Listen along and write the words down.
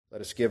Let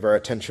us give our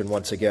attention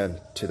once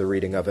again to the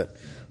reading of it.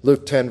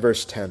 Luke 10,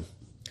 verse 10.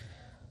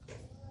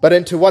 But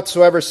into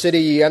whatsoever city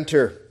ye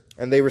enter,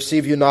 and they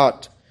receive you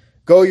not,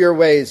 go your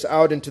ways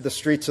out into the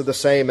streets of the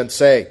same, and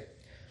say,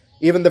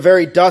 even the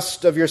very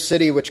dust of your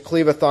city which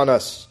cleaveth on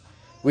us,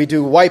 we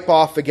do wipe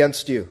off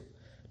against you.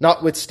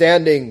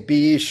 Notwithstanding, be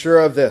ye sure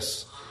of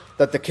this,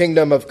 that the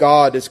kingdom of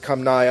God is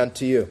come nigh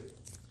unto you.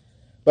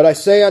 But I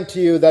say unto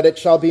you that it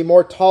shall be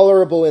more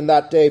tolerable in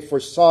that day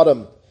for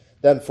Sodom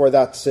than for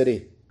that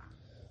city.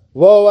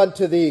 Woe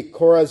unto thee,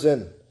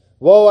 Chorazin!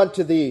 Woe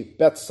unto thee,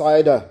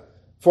 Bethsaida!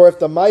 For if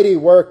the mighty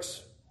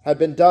works had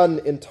been done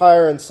in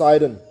Tyre and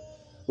Sidon,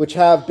 which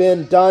have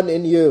been done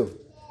in you,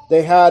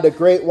 they had a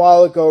great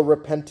while ago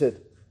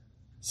repented,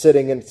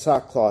 sitting in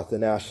sackcloth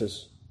and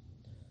ashes.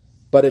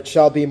 But it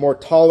shall be more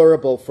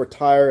tolerable for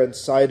Tyre and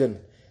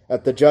Sidon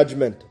at the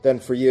judgment than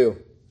for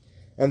you.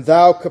 And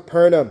thou,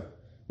 Capernaum,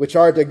 which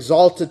art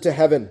exalted to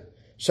heaven,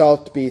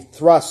 shalt be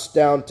thrust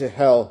down to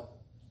hell.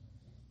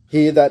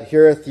 He that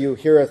heareth you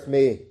heareth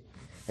me,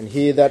 and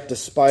he that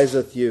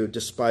despiseth you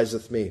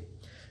despiseth me,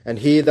 and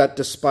he that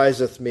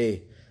despiseth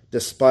me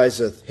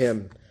despiseth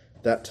him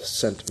that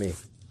sent me.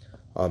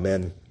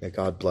 Amen. May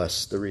God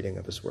bless the reading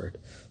of his word.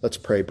 Let's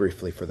pray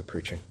briefly for the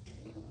preaching.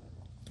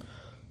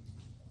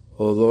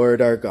 O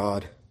Lord our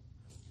God,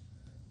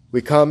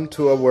 we come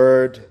to a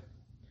word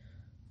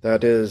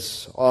that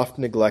is oft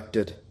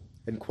neglected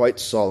and quite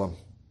solemn.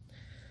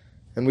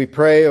 And we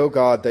pray, O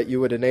God, that you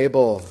would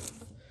enable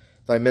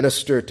thy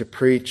minister to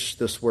preach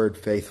this word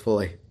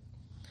faithfully.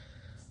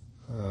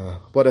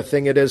 What a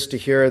thing it is to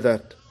hear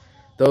that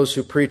those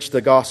who preach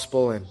the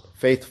gospel, and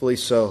faithfully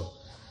so,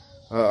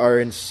 are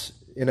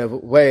in a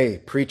way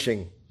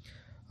preaching.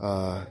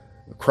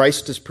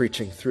 Christ is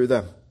preaching through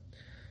them.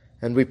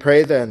 And we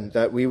pray then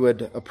that we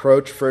would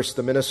approach, first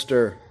the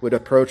minister would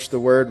approach the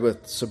word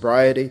with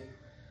sobriety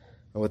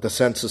and with a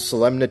sense of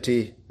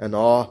solemnity and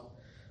awe,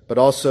 but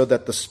also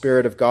that the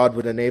Spirit of God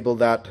would enable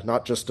that,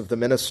 not just of the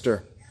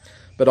minister,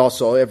 but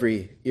also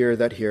every ear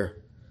that hear.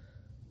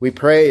 We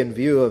pray in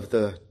view of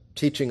the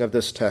teaching of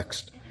this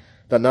text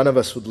that none of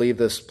us would leave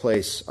this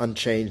place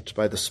unchanged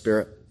by the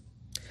Spirit,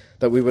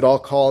 that we would all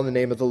call on the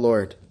name of the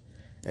Lord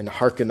and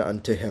hearken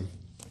unto him.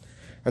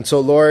 And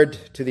so, Lord,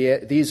 to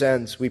these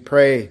ends, we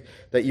pray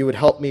that you would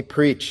help me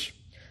preach,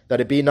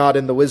 that it be not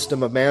in the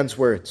wisdom of man's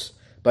words,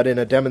 but in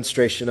a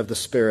demonstration of the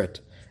Spirit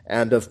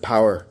and of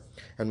power.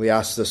 And we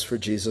ask this for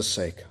Jesus'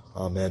 sake.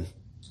 Amen.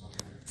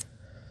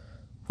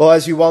 Well,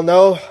 as you well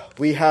know,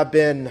 we have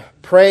been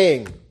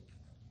praying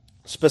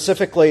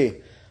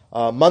specifically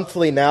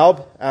monthly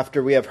now,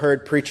 after we have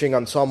heard preaching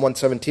on Psalm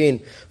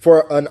 117,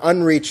 for an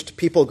unreached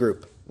people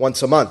group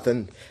once a month.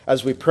 And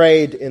as we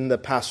prayed in the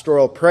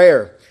pastoral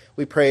prayer,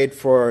 we prayed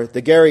for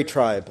the Gari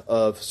tribe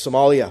of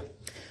Somalia.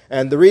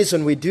 And the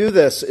reason we do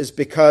this is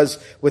because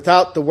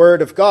without the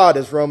word of God,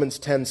 as Romans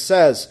 10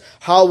 says,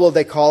 how will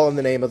they call on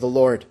the name of the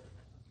Lord?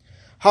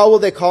 How will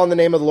they call on the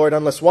name of the Lord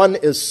unless one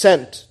is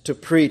sent to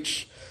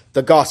preach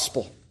the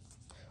gospel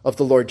of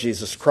the Lord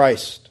Jesus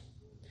Christ?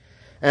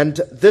 And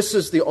this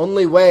is the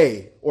only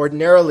way,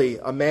 ordinarily,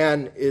 a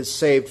man is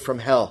saved from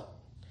hell.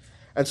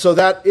 And so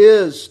that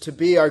is to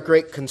be our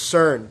great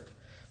concern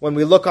when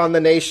we look on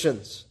the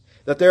nations,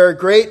 that there are a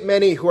great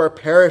many who are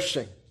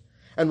perishing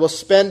and will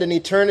spend an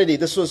eternity.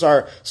 This was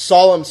our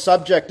solemn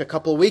subject a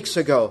couple weeks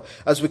ago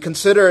as we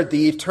considered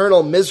the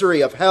eternal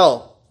misery of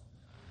hell.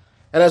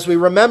 And as we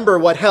remember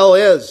what hell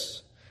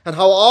is and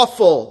how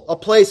awful a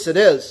place it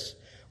is,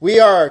 we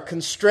are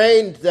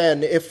constrained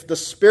then, if the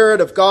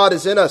Spirit of God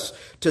is in us,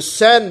 to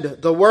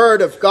send the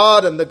word of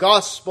God and the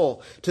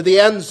gospel to the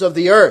ends of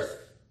the earth.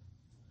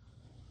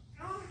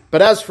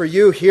 But as for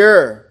you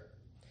here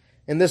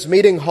in this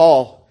meeting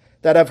hall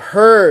that have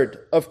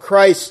heard of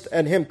Christ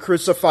and him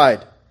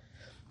crucified,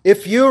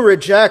 if you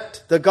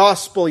reject the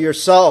gospel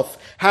yourself,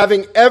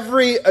 having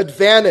every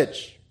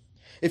advantage,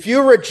 if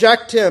you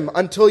reject him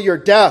until your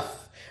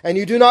death and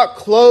you do not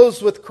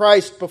close with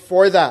Christ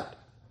before that,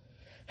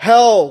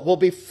 hell will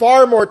be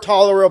far more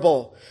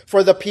tolerable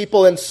for the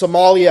people in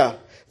Somalia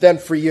than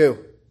for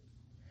you.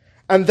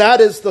 And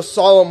that is the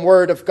solemn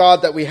word of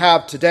God that we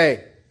have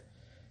today.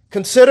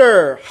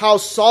 Consider how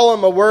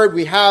solemn a word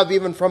we have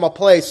even from a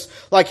place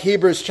like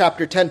Hebrews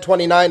chapter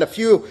 10:29, a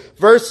few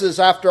verses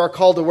after our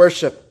call to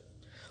worship.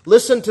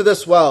 Listen to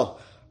this well.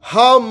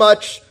 How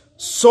much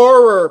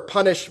sorer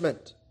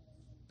punishment,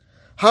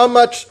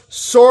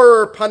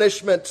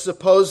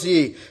 suppose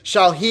ye,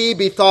 shall he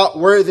be thought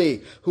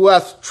worthy who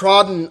hath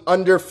trodden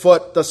under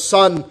foot the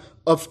Son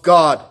of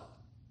God?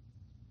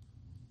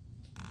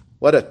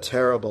 What a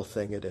terrible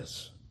thing it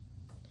is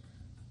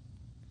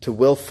to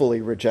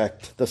willfully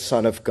reject the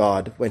Son of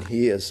God when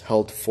he is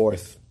held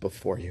forth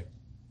before you.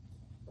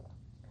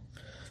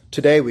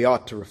 Today we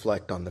ought to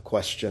reflect on the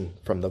question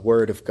from the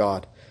Word of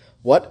God.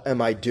 What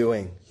am I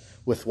doing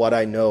with what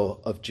I know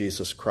of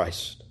Jesus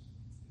Christ?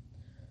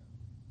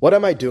 What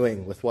am I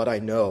doing with what I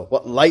know,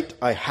 what light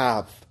I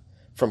have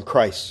from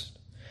Christ?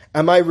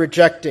 Am I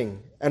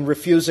rejecting and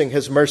refusing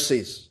his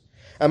mercies?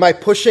 Am I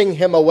pushing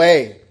him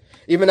away,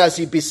 even as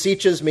he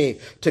beseeches me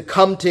to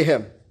come to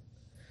him?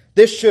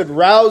 This should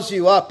rouse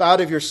you up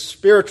out of your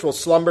spiritual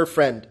slumber,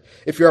 friend,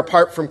 if you're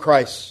apart from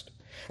Christ.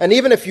 And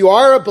even if you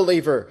are a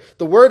believer,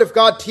 the Word of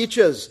God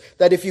teaches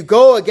that if you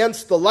go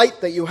against the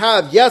light that you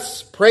have,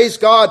 yes, praise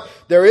God,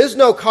 there is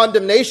no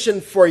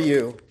condemnation for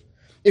you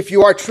if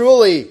you are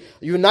truly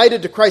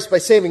united to Christ by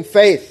saving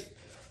faith.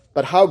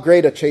 But how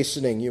great a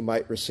chastening you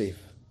might receive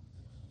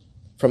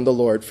from the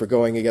Lord for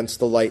going against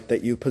the light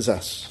that you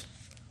possess.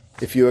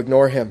 If you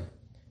ignore Him,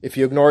 if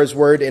you ignore His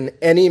Word in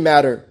any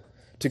matter,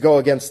 to go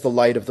against the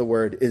light of the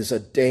Word is a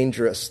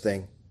dangerous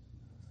thing.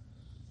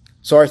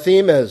 So our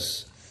theme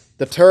is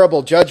the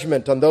terrible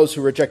judgment on those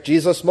who reject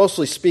Jesus,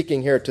 mostly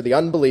speaking here to the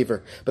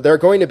unbeliever. But there are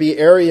going to be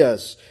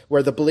areas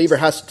where the believer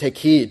has to take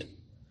heed.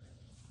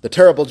 The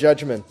terrible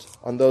judgment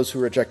on those who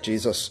reject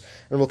Jesus.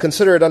 And we'll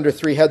consider it under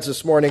three heads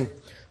this morning.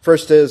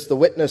 First is the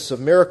witness of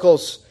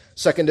miracles.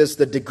 Second is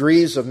the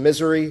degrees of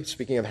misery,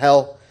 speaking of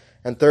hell.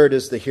 And third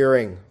is the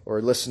hearing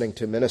or listening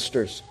to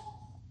ministers.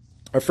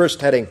 Our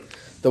first heading,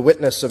 the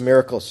witness of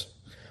miracles.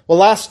 Well,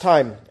 last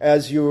time,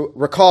 as you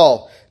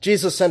recall,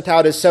 Jesus sent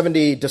out his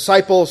 70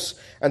 disciples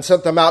and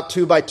sent them out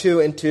 2 by 2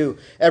 into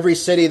every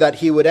city that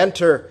he would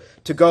enter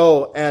to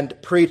go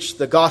and preach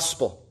the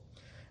gospel.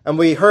 And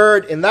we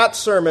heard in that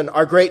sermon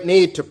our great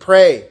need to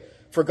pray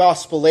for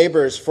gospel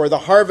laborers, for the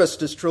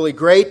harvest is truly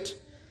great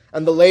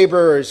and the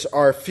laborers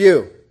are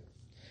few.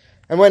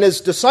 And when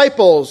his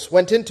disciples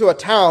went into a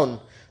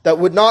town that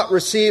would not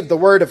receive the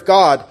word of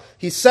God,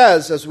 he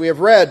says, as we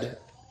have read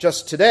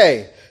just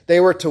today, they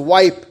were to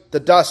wipe the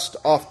dust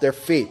off their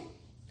feet.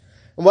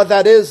 And what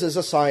that is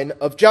a sign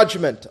of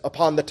judgment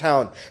upon the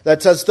town.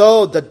 That's as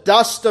though the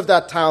dust of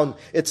that town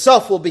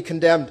itself will be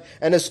condemned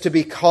and is to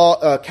be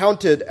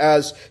counted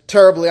as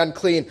terribly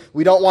unclean.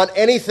 We don't want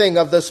anything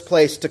of this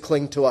place to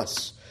cling to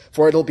us,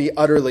 for it'll be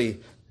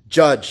utterly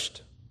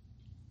judged.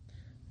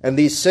 And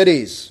these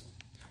cities,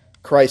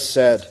 Christ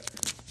said,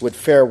 would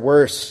fare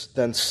worse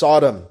than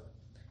Sodom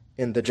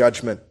in the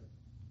judgment.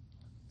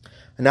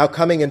 And now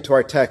coming into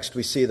our text,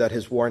 we see that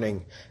his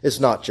warning is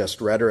not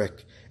just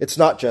rhetoric. It's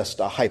not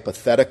just a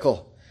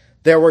hypothetical.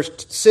 There were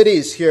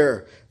cities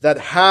here that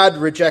had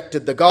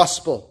rejected the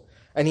gospel,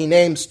 and he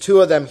names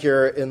 2 of them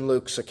here in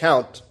Luke's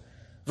account.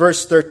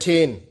 Verse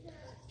 13,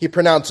 he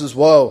pronounces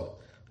woe.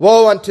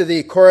 Woe unto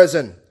thee,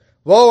 Chorazin!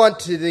 Woe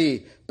unto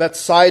thee,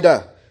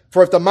 Bethsaida!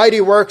 For if the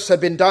mighty works had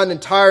been done in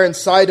Tyre and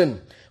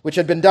Sidon, which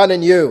had been done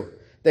in you,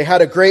 they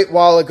had a great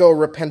while ago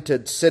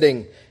repented,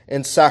 sitting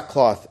in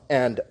sackcloth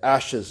and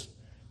ashes.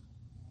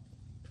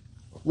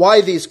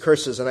 Why these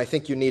curses? And I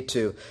think you need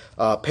to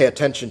pay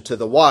attention to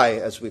the why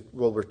as we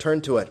will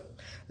return to it.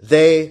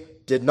 They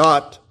did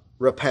not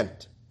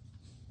repent.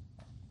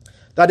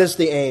 That is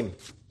the aim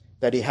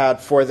that he had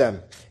for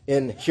them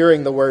in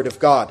hearing the word of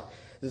God.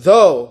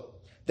 Though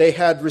they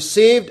had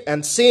received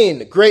and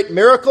seen great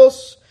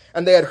miracles,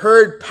 and they had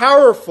heard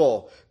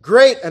powerful,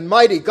 great and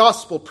mighty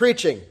gospel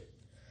preaching,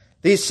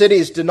 these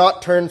cities did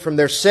not turn from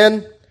their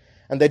sin,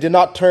 and they did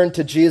not turn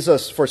to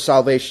Jesus for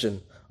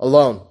salvation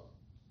alone.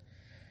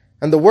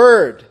 And the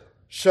Word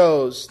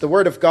shows, the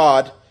Word of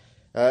God,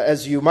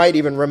 as you might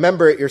even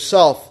remember it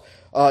yourself,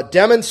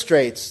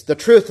 demonstrates the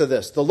truth of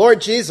this. The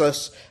Lord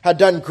Jesus had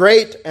done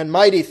great and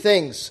mighty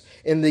things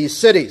in these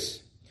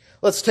cities.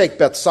 Let's take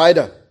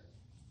Bethsaida.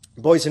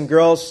 Boys and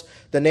girls,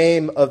 the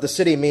name of the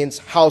city means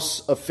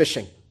house of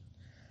fishing.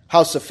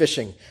 House of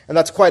fishing. And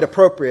that's quite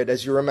appropriate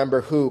as you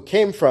remember who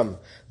came from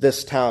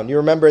this town. You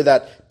remember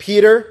that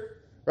Peter,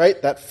 right,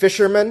 that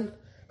fisherman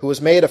who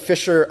was made a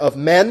fisher of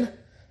men,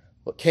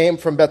 came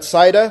from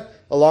Bethsaida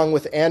along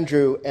with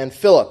Andrew and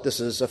Philip.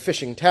 This is a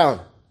fishing town.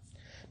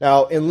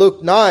 Now, in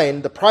Luke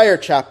 9, the prior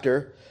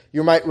chapter,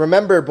 you might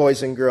remember,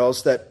 boys and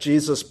girls, that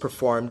Jesus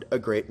performed a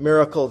great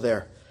miracle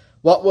there.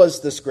 What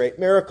was this great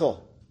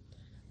miracle?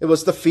 It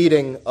was the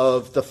feeding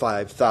of the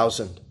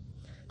 5,000.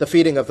 The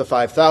feeding of the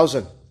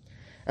 5,000.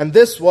 And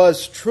this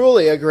was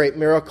truly a great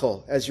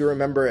miracle, as you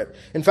remember it.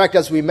 In fact,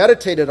 as we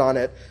meditated on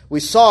it, we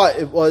saw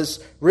it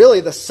was really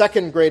the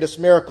second greatest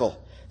miracle,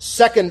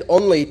 second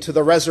only to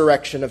the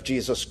resurrection of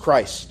Jesus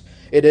Christ.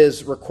 It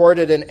is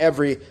recorded in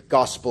every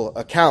gospel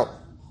account.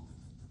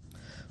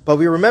 But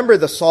we remember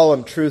the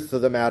solemn truth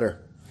of the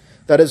matter,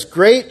 that as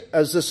great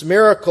as this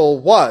miracle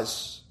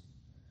was,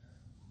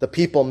 the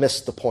people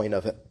missed the point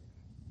of it.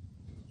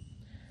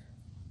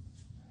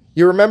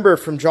 You remember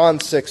from John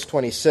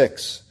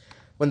 6:26,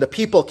 when the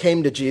people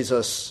came to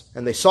Jesus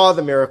and they saw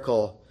the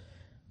miracle,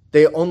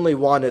 they only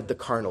wanted the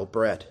carnal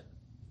bread.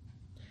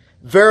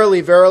 Verily,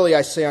 verily,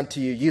 I say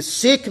unto you, you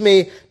seek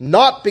me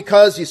not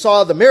because you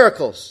saw the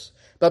miracles,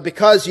 but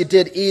because you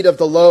did eat of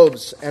the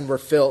loaves and were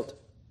filled.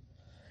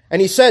 And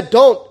he said,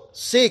 don't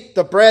seek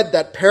the bread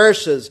that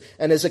perishes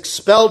and is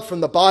expelled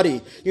from the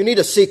body. You need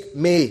to seek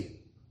me.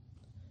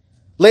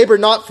 Labor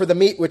not for the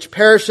meat which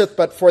perisheth,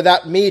 but for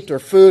that meat or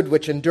food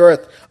which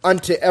endureth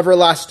unto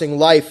everlasting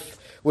life,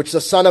 which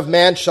the Son of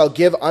Man shall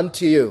give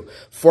unto you.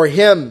 For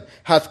him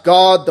hath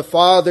God the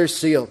Father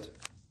sealed.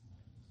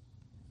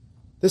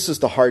 This is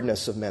the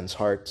hardness of men's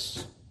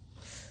hearts.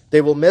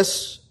 They will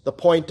miss the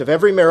point of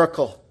every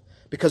miracle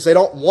because they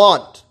don't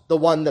want the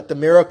one that the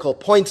miracle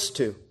points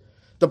to.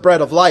 the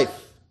bread of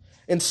life.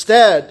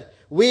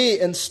 We,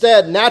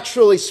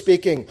 naturally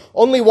speaking,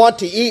 only want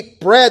to eat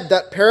bread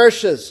that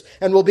perishes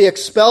and will be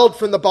expelled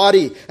from the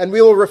body, and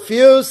we will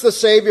refuse the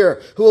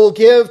Savior who will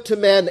give to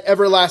men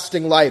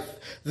everlasting life.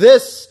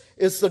 This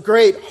is the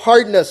great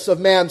hardness of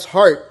man's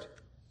heart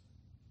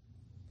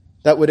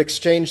that would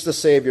exchange the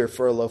Savior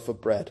for a loaf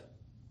of bread.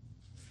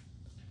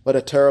 What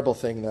a terrible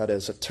thing that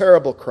is, a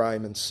terrible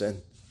crime and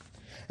sin.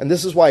 And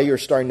this is why you're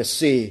starting to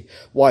see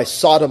why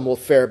Sodom will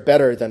fare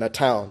better than a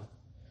town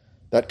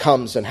that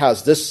comes and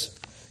has this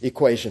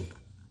equation.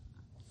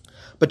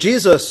 But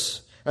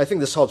Jesus, I think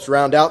this helps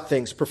round out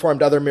things,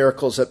 performed other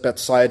miracles at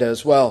Bethsaida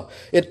as well.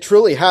 It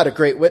truly had a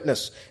great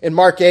witness. In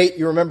Mark 8,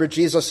 you remember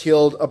Jesus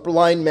healed a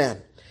blind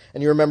man.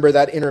 And you remember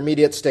that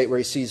intermediate state where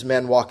he sees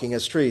men walking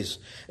as trees.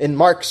 In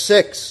Mark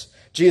 6,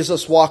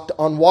 Jesus walked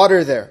on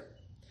water there.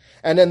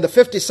 And in the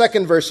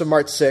 52nd verse of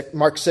Mark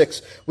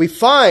 6, we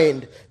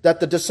find that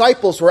the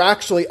disciples were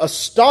actually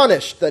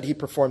astonished that he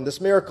performed this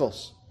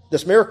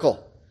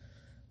miracle.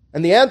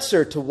 And the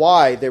answer to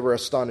why they were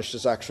astonished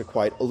is actually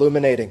quite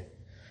illuminating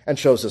and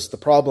shows us the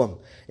problem.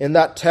 In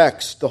that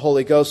text, the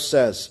Holy Ghost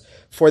says,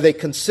 "For they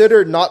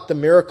considered not the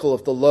miracle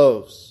of the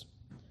loaves."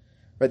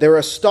 Right? They were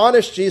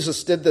astonished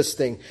Jesus did this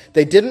thing.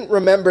 They didn't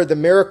remember the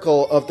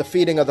miracle of the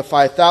feeding of the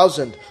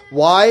 5,000.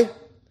 Why?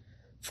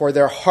 For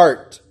their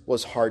heart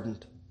was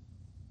hardened.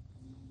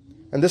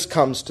 And this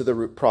comes to the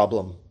root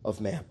problem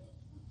of man.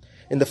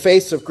 In the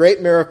face of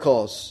great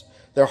miracles,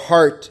 their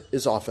heart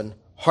is often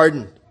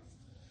hardened.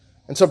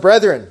 And so,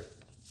 brethren,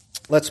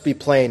 let's be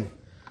plain.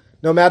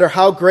 No matter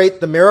how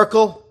great the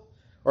miracle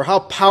or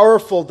how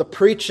powerful the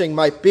preaching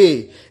might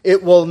be,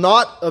 it will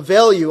not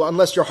avail you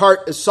unless your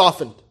heart is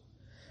softened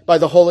by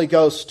the Holy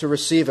Ghost to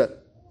receive it.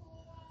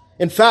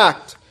 In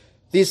fact,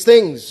 these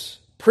things,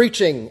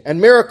 preaching and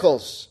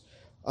miracles,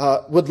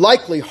 would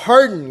likely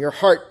harden your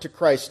heart to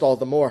Christ all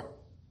the more.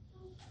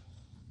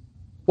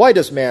 Why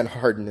does man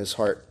harden his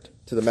heart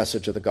to the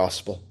message of the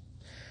gospel?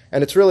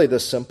 And it's really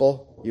this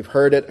simple. You've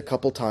heard it a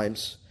couple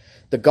times.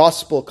 The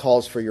gospel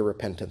calls for your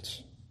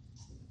repentance.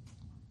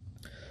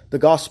 The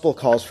gospel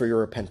calls for your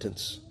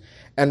repentance.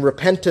 And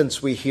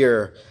repentance, we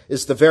hear,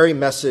 is the very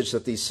message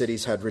that these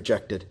cities had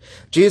rejected.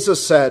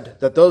 Jesus said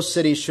that those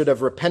cities should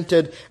have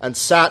repented and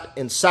sat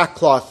in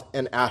sackcloth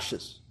and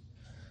ashes.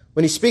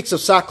 When he speaks of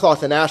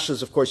sackcloth and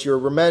ashes, of course, you're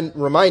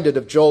reminded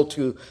of Joel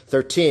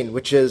 2:13,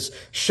 which is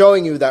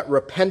showing you that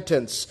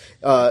repentance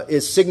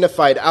is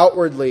signified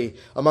outwardly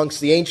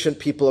amongst the ancient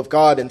people of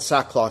God in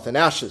sackcloth and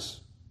ashes.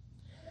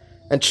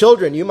 And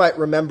children, you might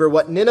remember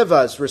what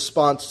Nineveh's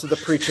response to the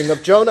preaching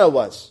of Jonah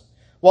was.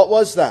 What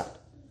was that?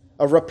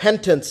 A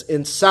repentance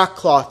in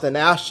sackcloth and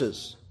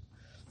ashes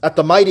at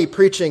the mighty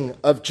preaching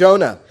of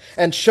Jonah.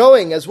 And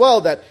showing as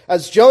well that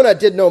as Jonah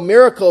did no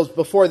miracles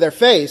before their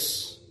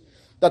face,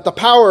 that the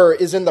power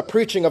is in the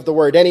preaching of the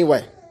word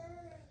anyway.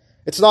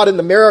 It's not in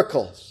the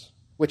miracles,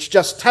 which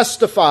just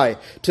testify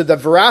to the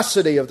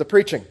veracity of the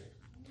preaching.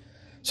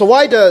 So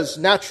why does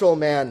natural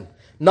man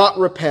not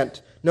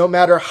repent, no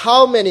matter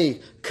how many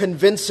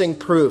convincing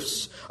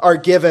proofs are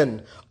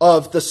given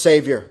of the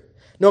Savior?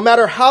 No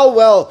matter how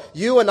well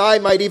you and I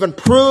might even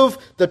prove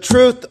the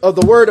truth of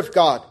the Word of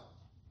God.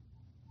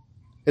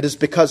 It is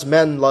because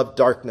men love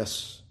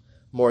darkness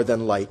more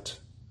than light.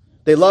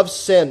 They love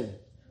sin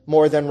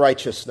more than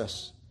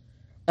righteousness.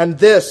 And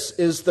this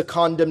is the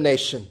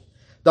condemnation,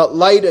 that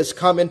light has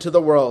come into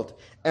the world,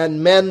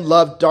 and men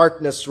love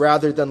darkness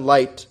rather than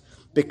light,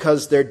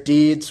 because their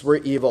deeds were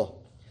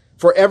evil.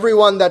 For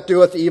everyone that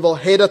doeth evil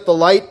hateth the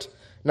light,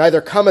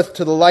 neither cometh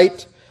to the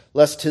light,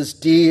 lest his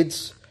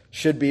deeds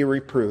should be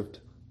reproved.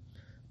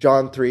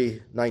 John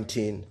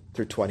 3:19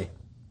 through 20.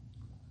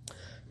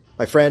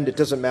 My friend, it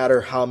doesn't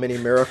matter how many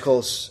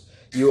miracles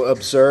you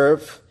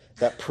observe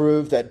that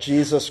prove that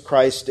Jesus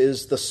Christ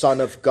is the Son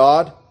of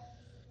God,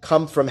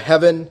 come from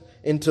heaven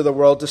into the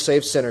world to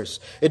save sinners.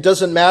 It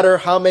doesn't matter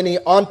how many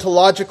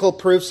ontological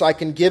proofs I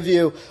can give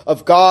you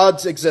of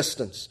God's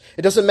existence.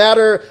 It doesn't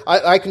matter,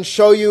 I can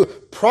show you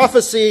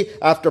prophecy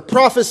after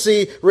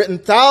prophecy written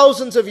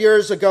thousands of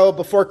years ago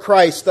before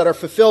Christ that are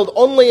fulfilled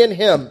only in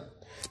Him.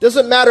 It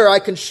doesn't matter, I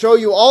can show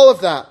you all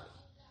of that,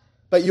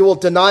 but you will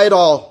deny it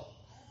all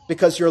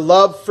because your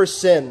love for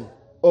sin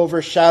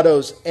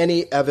overshadows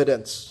any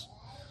evidence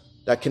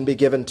that can be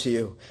given to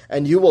you,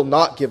 and you will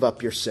not give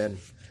up your sin.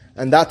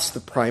 And that's the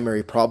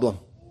primary problem.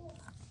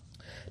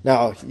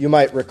 Now, you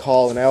might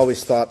recall, and I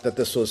always thought that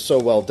this was so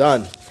well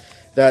done,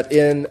 that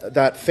in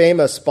that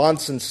famous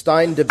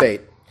Bonson-Stein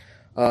debate,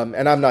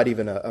 and I'm not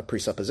even a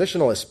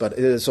presuppositionalist, but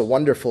it is a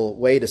wonderful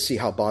way to see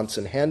how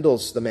Bonson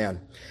handles the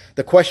man.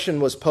 The question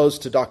was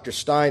posed to Dr.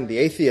 Stein, the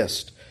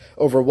atheist,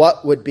 over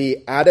what would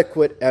be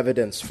adequate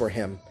evidence for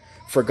him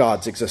for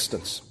God's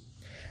existence.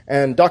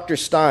 And Dr.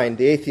 Stein,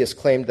 the atheist,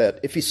 claimed that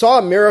if he saw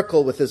a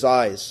miracle with his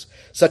eyes,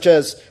 such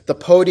as the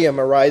podium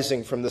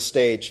arising from the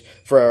stage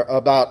for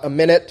about a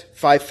minute,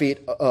 5 feet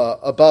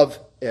above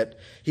it,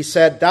 he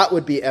said that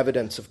would be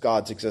evidence of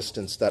God's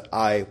existence that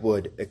I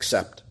would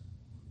accept.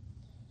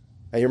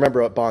 And you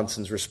remember what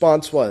Bonson's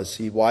response was.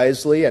 He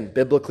wisely and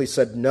biblically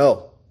said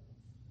no.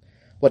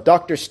 What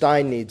Dr.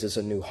 Stein needs is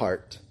a new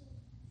heart.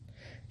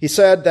 He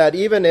said that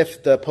even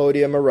if the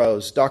podium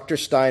arose, Dr.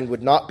 Stein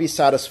would not be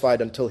satisfied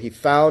until he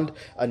found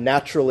a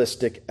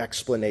naturalistic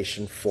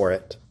explanation for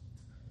it.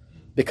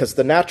 Because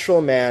the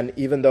natural man,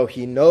 even though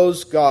he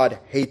knows God,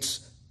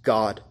 hates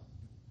God.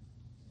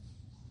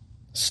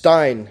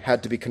 Stein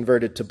had to be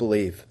converted to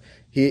believe.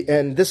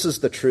 And this is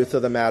the truth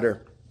of the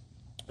matter,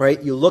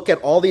 right? You look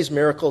at all these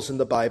miracles in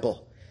the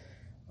Bible.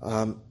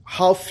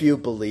 How few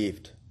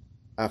believed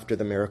after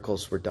the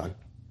miracles were done?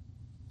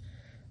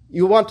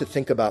 You want to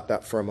think about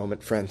that for a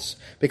moment, friends,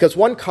 because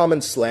one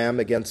common slam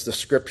against the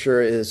scripture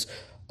is,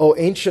 oh,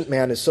 ancient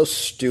man is so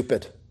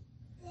stupid,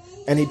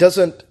 and he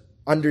doesn't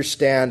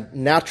understand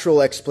natural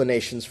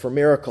explanations for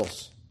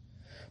miracles.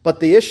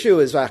 But the issue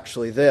is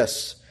actually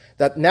this,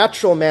 that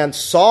natural man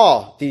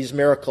saw these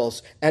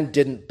miracles and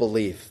didn't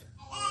believe.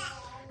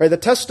 Right? The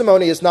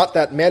testimony is not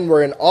that men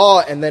were in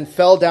awe and then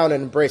fell down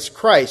and embraced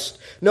Christ.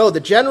 No, the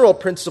general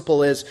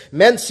principle is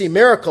men see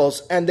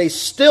miracles and they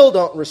still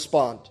don't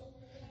respond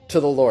to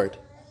the Lord.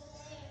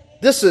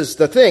 This is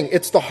the thing.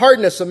 It's the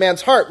hardness of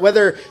man's heart.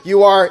 Whether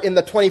you are in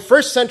the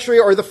 21st century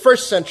or the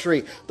 1st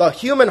century, the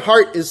human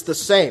heart is the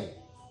same.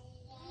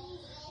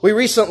 We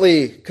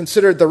recently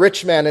considered the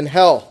rich man in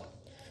hell.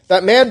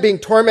 That man being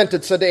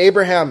tormented said to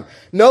Abraham,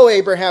 "No,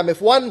 Abraham,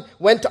 if one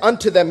went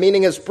unto them,"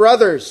 meaning his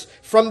brothers,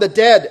 "from the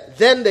dead,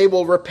 then they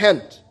will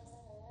repent."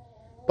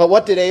 But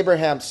what did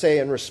Abraham say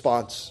in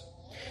response?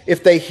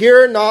 "If they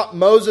hear not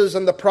Moses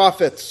and the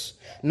prophets,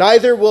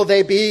 neither will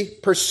they be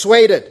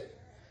persuaded,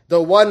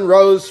 though one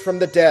rose from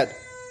the dead."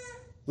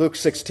 Luke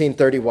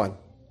 16:31.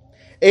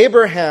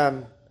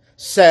 Abraham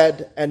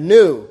said and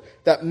knew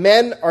that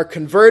men are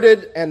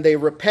converted and they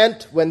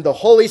repent when the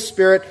Holy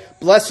Spirit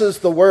blesses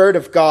the word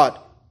of God.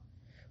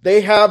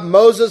 They have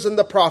Moses and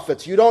the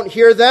prophets. You don't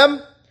hear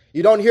them,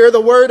 you don't hear the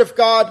word of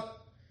God,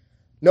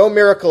 no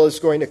miracle is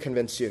going to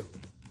convince you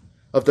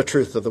of the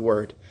truth of the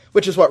word,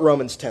 which is what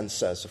Romans 10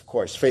 says, of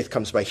course. Faith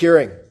comes by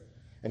hearing,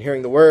 and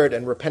hearing the word,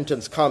 and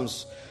repentance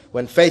comes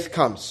when faith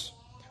comes.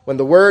 When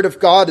the word of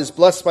God is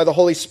blessed by the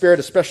Holy Spirit,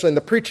 especially in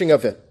the preaching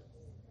of it.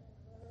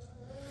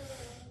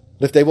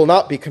 If they will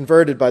not be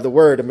converted by the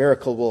word, a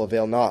miracle will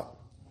avail not.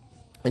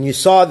 And you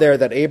saw there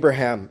that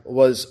Abraham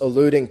was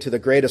alluding to the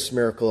greatest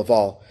miracle of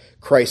all,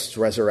 Christ's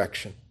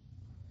resurrection.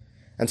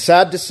 And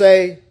sad to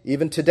say,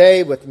 even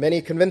today, with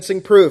many convincing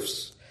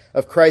proofs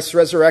of Christ's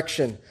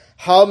resurrection,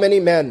 how many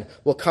men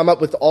will come up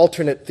with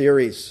alternate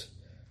theories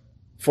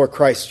for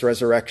Christ's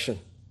resurrection?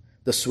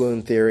 The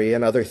swoon theory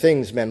and other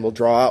things men will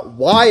draw out.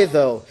 Why,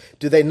 though,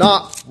 do they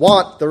not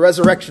want the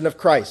resurrection of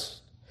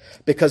Christ?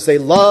 Because they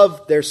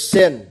love their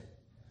sin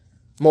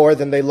more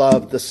than they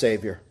love the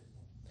Savior.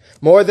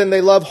 More than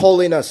they love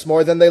holiness,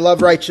 more than they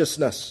love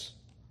righteousness.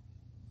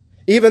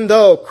 Even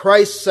though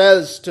Christ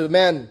says to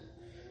men,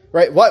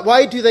 right,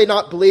 why do they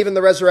not believe in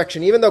the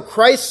resurrection? Even though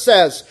Christ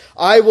says,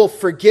 "I will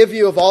forgive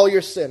you of all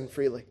your sin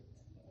freely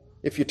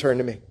if you turn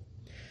to me."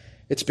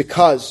 It's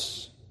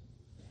because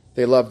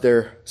they love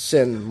their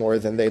sin more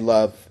than they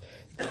love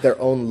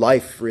their own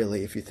life,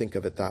 really, if you think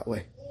of it that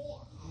way.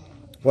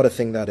 What a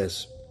thing that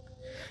is.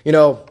 You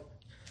know,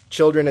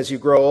 children, as you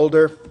grow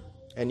older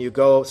and you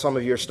go, some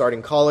of you are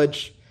starting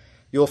college,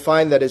 you'll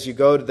find that as you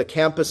go to the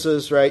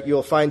campuses, right,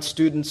 you'll find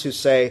students who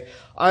say,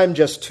 "I'm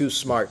just too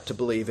smart to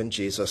believe in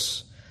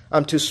Jesus.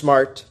 I'm too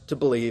smart to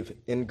believe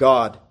in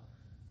God."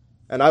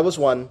 And I was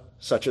one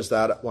such as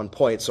that at one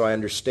point, so I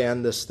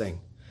understand this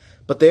thing.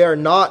 But they are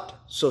not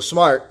so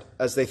smart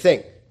as they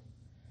think.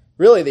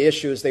 Really, the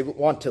issue is they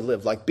want to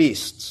live like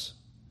beasts.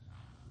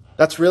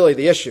 That's really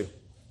the issue.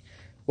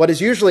 What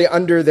is usually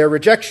under their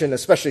rejection,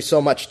 especially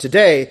so much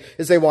today,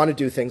 is they want to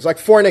do things like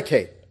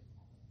fornicate.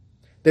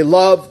 They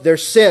love their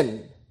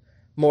sin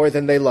more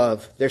than they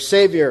love their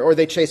Savior, or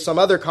they chase some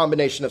other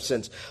combination of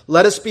sins.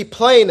 Let us be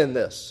plain in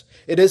this.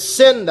 It is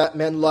sin that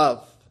men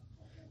love.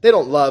 They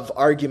don't love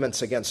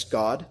arguments against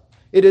God.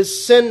 It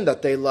is sin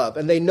that they love.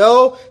 And they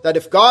know that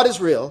if God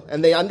is real,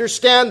 and they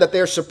understand that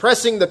they are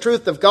suppressing the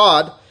truth of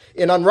God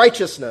in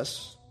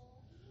unrighteousness,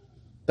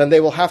 then they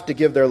will have to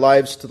give their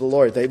lives to the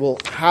Lord. They will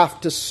have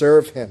to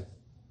serve Him.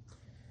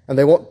 And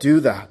they won't do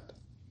that.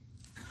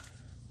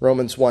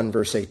 Romans 1,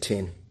 verse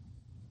 18.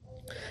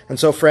 And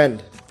so,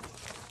 friend,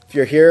 if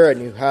you're here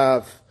and you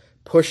have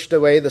pushed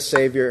away the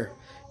Savior,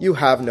 you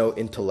have no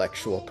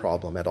intellectual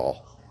problem at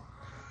all.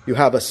 You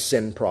have a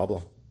sin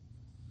problem.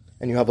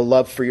 And you have a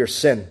love for your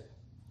sin.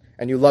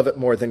 And you love it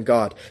more than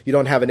God. You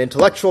don't have an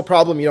intellectual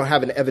problem. You don't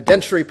have an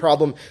evidentiary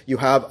problem. You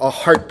have a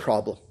heart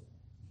problem.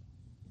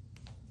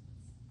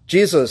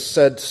 Jesus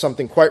said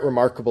something quite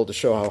remarkable to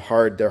show how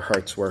hard their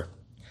hearts were.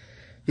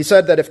 He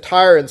said that if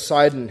Tyre and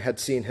Sidon had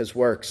seen his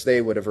works,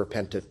 they would have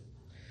repented.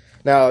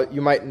 Now,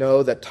 you might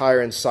know that Tyre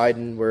and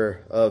Sidon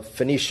were of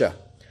Phoenicia.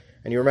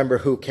 And you remember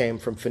who came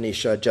from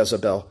Phoenicia?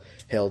 Jezebel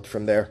hailed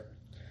from there.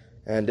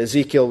 And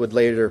Ezekiel would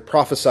later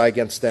prophesy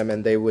against them,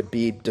 and they would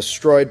be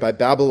destroyed by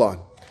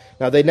Babylon.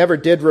 Now, they never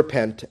did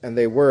repent, and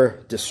they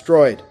were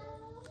destroyed.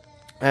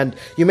 And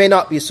you may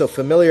not be so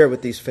familiar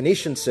with these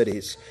Phoenician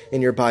cities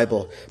in your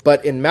Bible,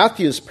 but in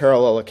Matthew's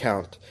parallel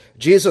account,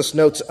 Jesus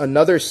notes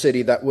another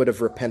city that would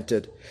have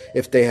repented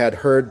if they had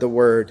heard the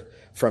word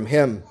from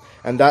him.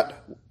 And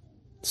that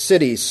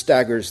city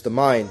staggers the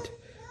mind.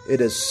 It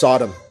is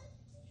Sodom.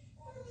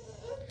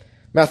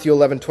 Matthew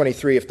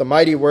 11:23, if the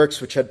mighty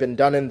works which had been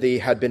done in thee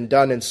had been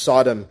done in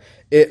Sodom,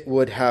 it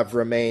would have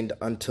remained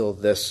until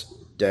this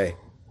day.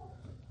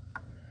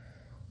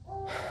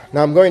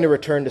 Now I'm going to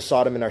return to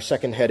Sodom in our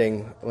second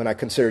heading when I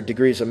consider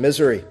degrees of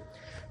misery.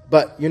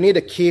 But you need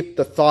to keep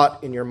the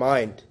thought in your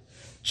mind.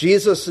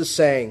 Jesus is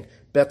saying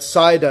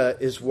Bethsaida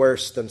is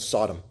worse than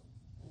Sodom.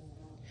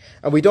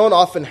 And we don't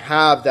often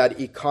have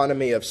that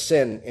economy of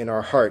sin in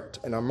our heart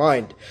and our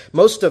mind.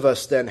 Most of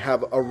us then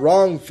have a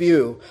wrong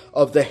view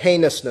of the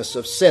heinousness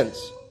of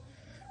sins.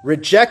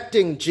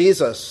 Rejecting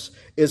Jesus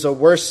is a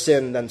worse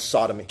sin than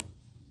sodomy.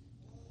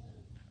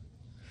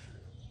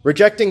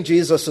 Rejecting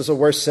Jesus is a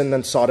worse sin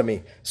than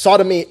sodomy.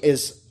 Sodomy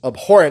is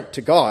abhorrent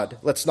to God.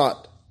 Let's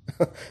not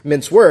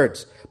mince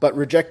words. But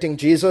rejecting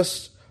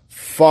Jesus,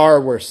 far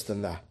worse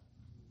than that.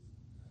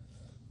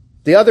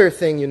 The other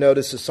thing you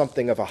notice is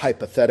something of a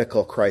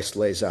hypothetical Christ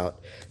lays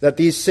out, that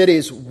these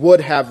cities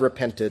would have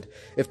repented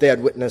if they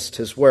had witnessed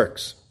his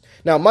works.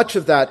 Now, much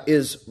of that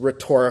is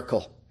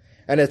rhetorical,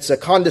 and it's a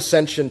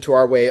condescension to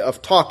our way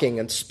of talking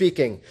and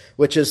speaking,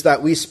 which is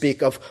that we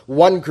speak of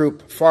one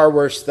group far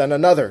worse than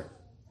another.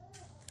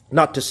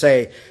 Not to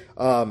say,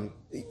 so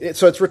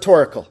it's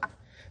rhetorical,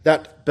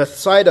 that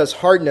Bethsaida's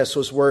hardness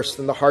was worse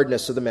than the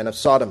hardness of the men of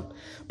Sodom.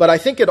 But I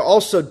think it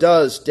also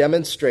does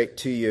demonstrate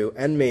to you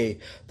and me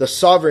the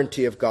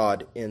sovereignty of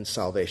God in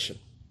salvation.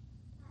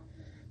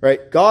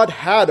 Right? God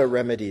had a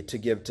remedy to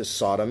give to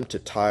Sodom, to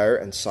Tyre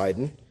and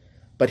Sidon,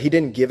 but he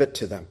didn't give it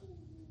to them.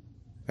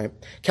 Right?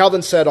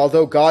 Calvin said,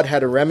 although God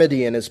had a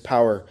remedy in his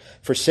power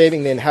for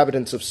saving the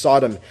inhabitants of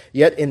Sodom,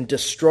 yet in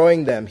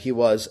destroying them he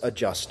was a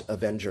just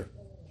avenger.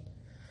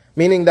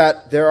 Meaning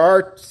that there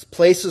are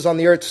places on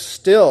the earth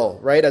still,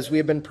 right, as we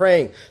have been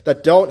praying,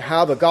 that don't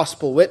have a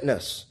gospel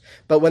witness.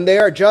 But when they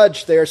are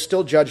judged, they are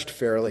still judged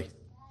fairly.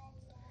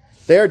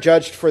 They are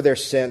judged for their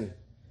sin.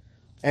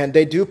 And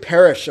they do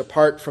perish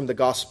apart from the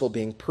gospel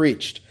being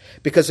preached.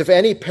 Because if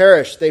any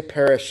perish, they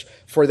perish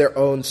for their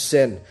own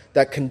sin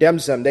that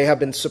condemns them. They have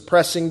been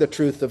suppressing the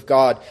truth of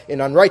God in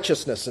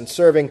unrighteousness and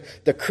serving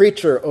the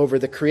creature over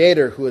the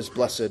Creator who is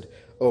blessed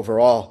over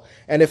all.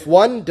 And if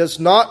one does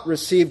not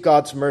receive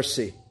God's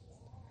mercy,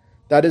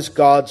 that is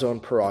God's own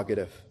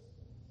prerogative.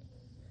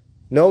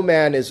 No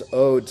man is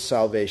owed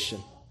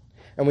salvation.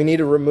 And we need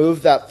to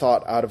remove that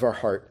thought out of our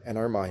heart and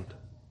our mind.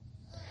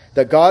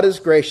 That God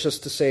is gracious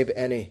to save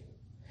any.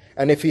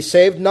 And if he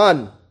saved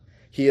none,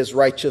 he is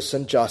righteous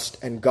and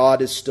just, and God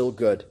is still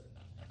good,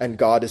 and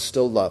God is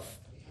still love.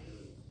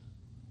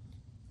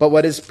 But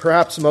what is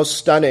perhaps most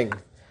stunning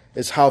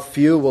is how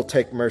few will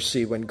take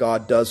mercy when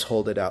God does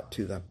hold it out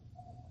to them.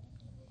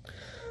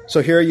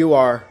 So here you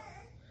are,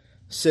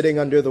 sitting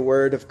under the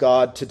word of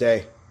God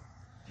today.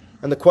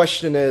 And the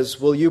question is,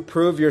 will you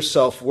prove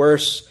yourself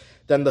worse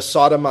than the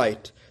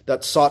sodomite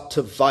that sought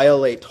to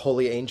violate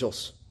holy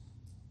angels?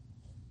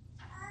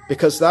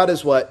 Because that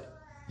is what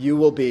you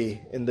will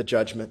be in the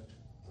judgment.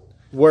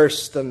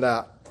 Worse than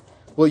that.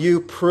 Will you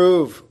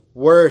prove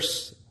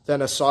worse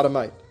than a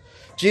sodomite?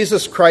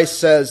 Jesus Christ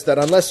says that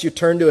unless you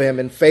turn to him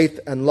in faith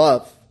and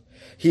love,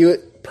 he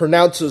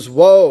pronounces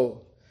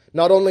woe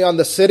not only on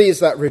the cities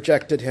that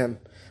rejected him,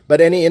 but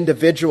any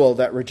individual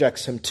that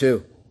rejects him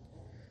too.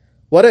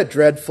 What a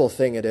dreadful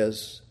thing it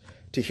is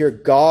to hear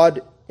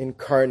God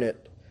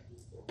incarnate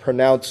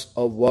pronounce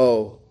a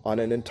woe on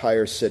an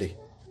entire city.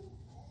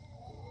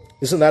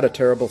 Isn't that a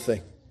terrible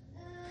thing?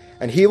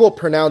 And he will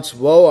pronounce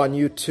woe on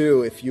you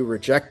too if you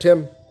reject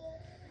him.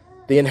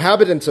 The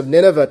inhabitants of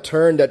Nineveh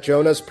turned at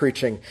Jonah's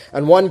preaching,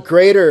 and one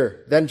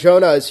greater than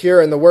Jonah is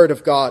here in the word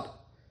of God,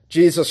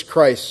 Jesus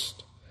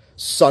Christ,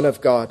 Son of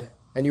God,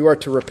 and you are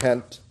to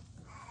repent.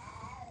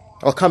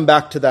 I'll come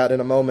back to that in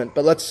a moment,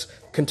 but let's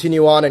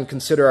continue on and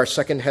consider our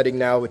second heading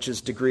now, which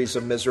is degrees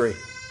of misery.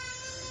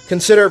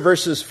 Consider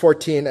verses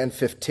 14 and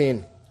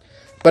 15.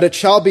 But it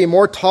shall be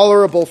more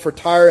tolerable for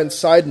Tyre and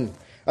Sidon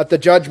at the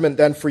judgment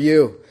than for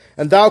you.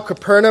 And thou,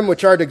 Capernaum,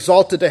 which art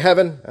exalted to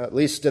heaven, at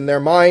least in their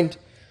mind,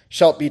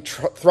 shalt be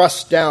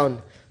thrust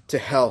down to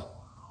hell.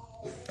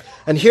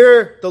 And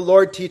here the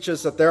Lord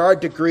teaches that there are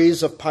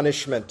degrees of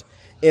punishment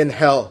in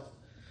hell.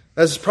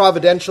 This is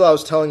providential. I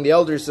was telling the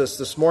elders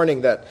this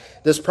morning that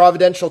this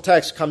providential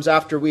text comes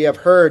after we have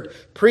heard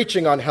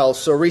preaching on hell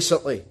so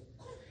recently.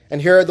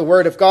 And here the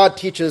word of God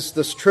teaches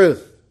this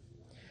truth.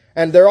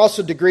 And there are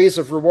also degrees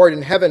of reward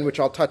in heaven,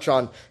 which I'll touch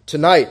on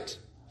tonight.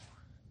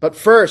 But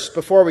first,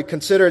 before we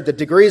consider the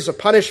degrees of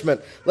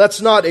punishment, let's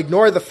not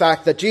ignore the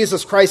fact that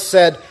Jesus Christ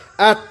said,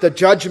 at the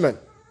judgment,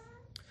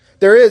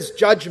 there is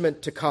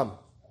judgment to come.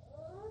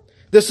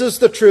 This is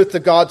the truth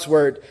of God's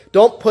word.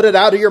 Don't put it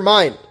out of your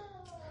mind.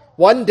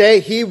 One day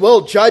he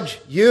will judge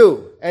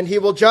you, and he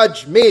will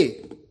judge me.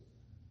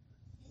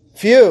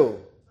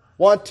 Few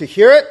want to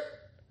hear it.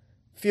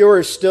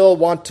 Fewer still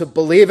want to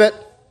believe it.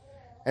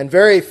 And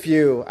very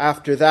few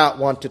after that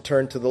want to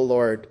turn to the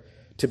Lord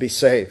to be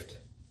saved.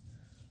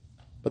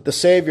 But the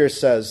Savior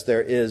says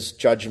there is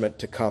judgment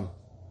to come.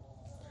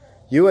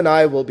 You and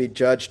I will be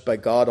judged by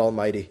God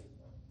Almighty,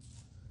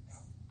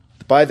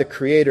 by the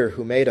Creator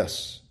who made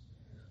us.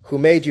 Who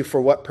made you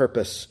for what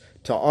purpose?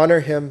 To honor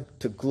Him,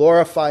 to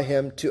glorify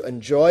Him, to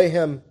enjoy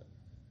Him.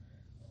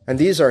 And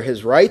these are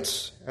His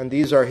rights, and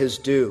these are His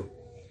due.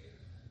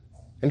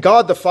 And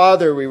God the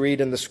Father, we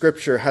read in the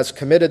Scripture, has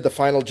committed the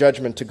final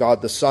judgment to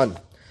God the Son.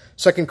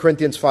 2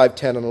 Corinthians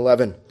 5:10 and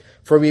 11.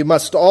 For we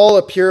must all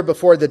appear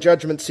before the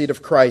judgment seat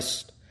of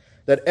Christ,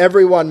 that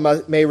everyone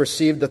may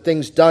receive the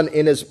things done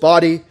in his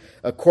body,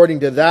 according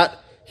to that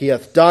he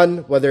hath done,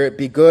 whether it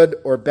be good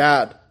or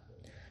bad.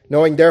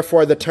 Knowing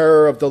therefore the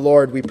terror of the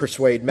Lord, we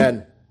persuade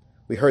men.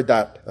 We heard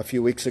that a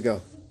few weeks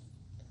ago.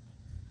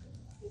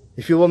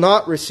 If you will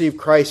not receive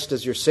Christ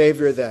as your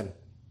Savior then,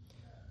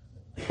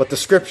 but the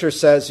Scripture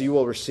says you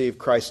will receive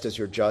Christ as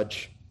your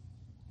judge.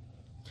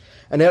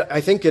 And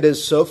I think it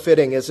is so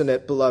fitting, isn't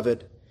it,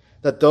 beloved,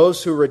 that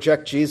those who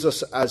reject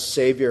Jesus as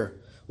Savior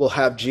will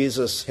have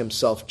Jesus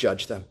Himself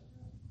judge them.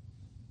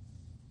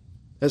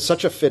 It's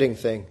such a fitting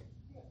thing.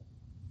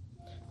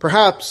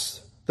 Perhaps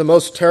the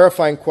most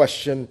terrifying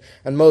question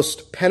and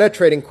most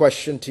penetrating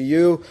question to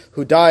you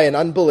who die in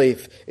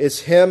unbelief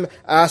is Him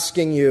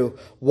asking you,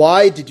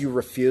 why did you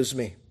refuse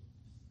me?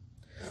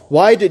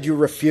 Why did you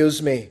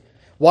refuse me?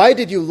 Why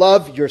did you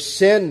love your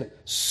sin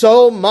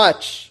so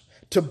much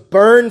to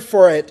burn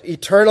for it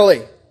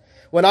eternally?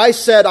 When I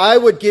said I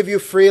would give you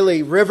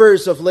freely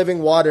rivers of living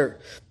water,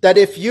 that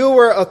if you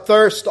were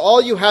athirst,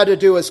 all you had to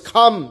do is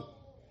come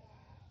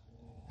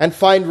and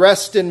find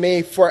rest in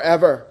me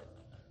forever.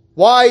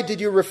 Why did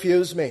you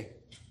refuse me?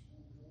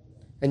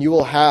 And you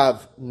will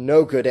have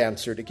no good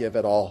answer to give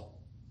at all.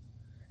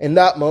 In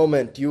that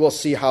moment, you will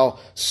see how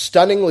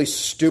stunningly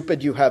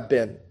stupid you have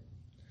been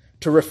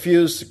to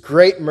refuse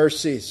great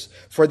mercies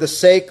for the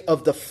sake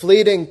of the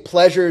fleeting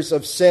pleasures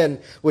of sin,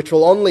 which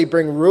will only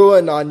bring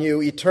ruin on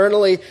you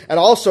eternally and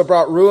also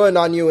brought ruin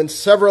on you in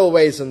several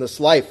ways in this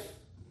life.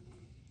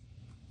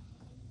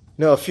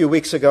 You know, a few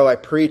weeks ago I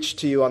preached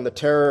to you on the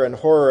terror and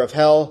horror of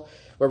hell,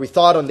 where we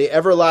thought on the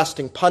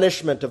everlasting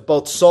punishment of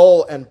both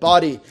soul and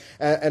body.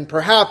 And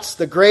perhaps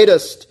the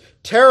greatest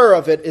terror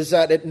of it is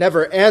that it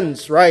never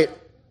ends, right?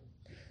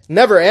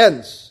 Never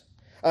ends.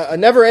 A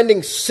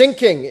never-ending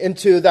sinking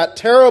into that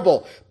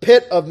terrible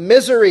pit of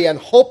misery and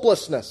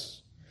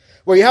hopelessness,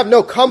 where you have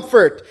no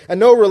comfort and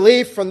no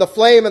relief from the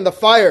flame and the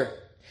fire.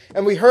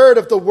 And we heard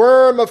of the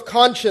worm of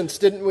conscience,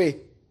 didn't we?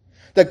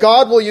 That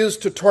God will use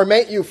to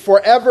torment you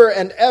forever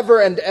and ever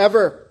and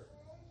ever.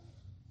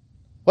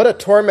 What a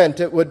torment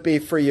it would be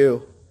for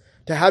you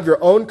to have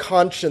your own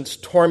conscience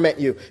torment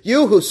you.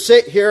 You who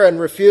sit here and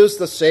refuse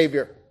the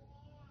Savior.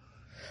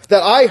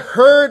 That I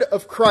heard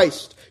of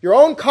Christ, your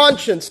own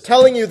conscience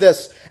telling you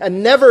this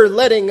and never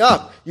letting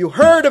up. You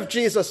heard of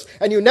Jesus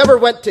and you never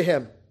went to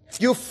Him.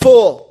 You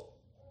fool.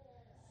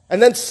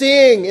 And then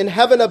seeing in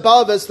heaven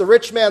above as the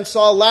rich man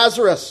saw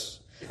Lazarus,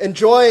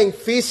 enjoying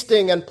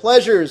feasting and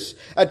pleasures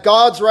at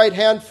God's right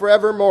hand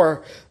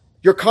forevermore.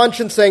 Your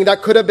conscience saying,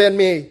 that could have been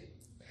me.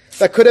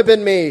 That could have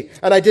been me,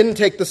 and I didn't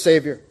take the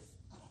Savior.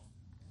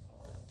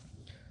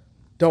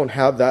 Don't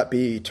have that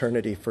be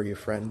eternity for you,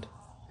 friend,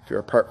 if you're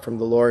apart from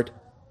the Lord.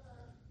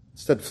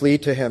 Instead, flee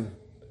to Him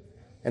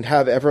and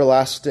have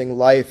everlasting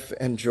life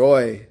and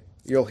joy.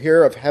 You'll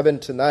hear of heaven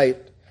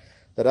tonight,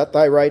 that at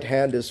thy right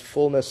hand is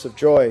fullness of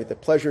joy, the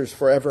pleasures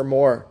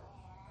forevermore.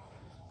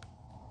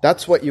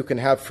 That's what you can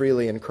have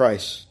freely in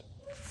Christ.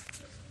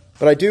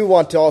 But I do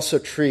want to also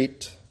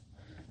treat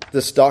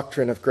this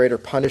doctrine of greater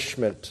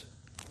punishment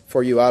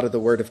for you out of the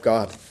Word of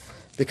God,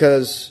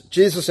 because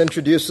Jesus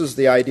introduces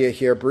the idea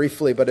here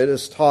briefly, but it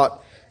is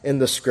taught in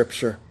the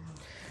Scripture.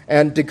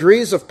 And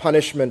degrees of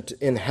punishment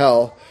in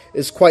hell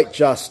is quite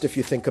just if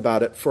you think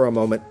about it for a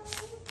moment.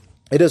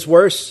 It is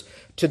worse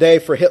today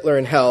for Hitler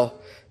in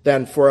hell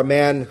than for a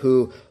man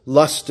who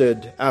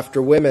lusted after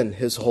women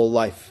his whole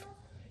life,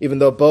 even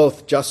though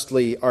both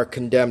justly are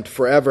condemned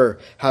forever,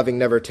 having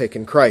never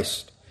taken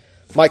Christ.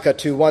 Micah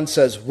 2:1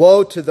 says,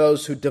 woe to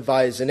those who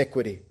devise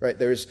iniquity. Right?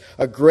 There's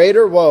a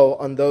greater woe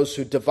on those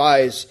who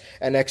devise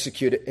and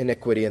execute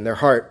iniquity in their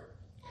heart.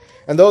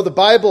 And though the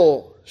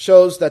Bible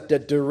shows that the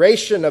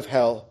duration of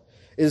hell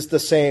is the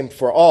same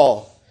for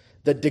all,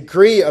 the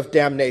degree of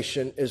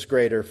damnation is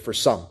greater for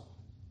some.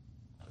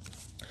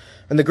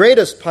 And the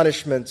greatest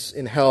punishments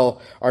in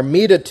hell are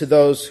meted to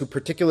those who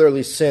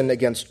particularly sin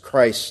against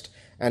Christ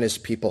and His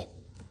people.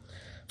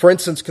 For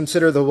instance,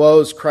 consider the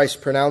woes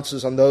Christ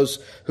pronounces on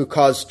those who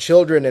cause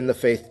children in the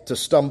faith to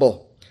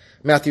stumble.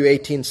 Matthew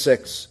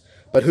 18:6.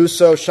 But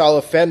whoso shall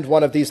offend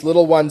one of these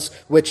little ones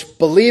which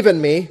believe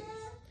in me,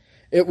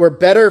 it were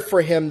better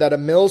for him that a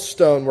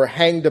millstone were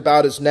hanged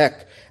about his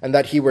neck and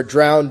that he were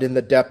drowned in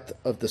the depth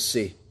of the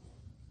sea.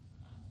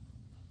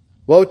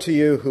 Woe to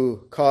you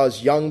who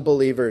cause young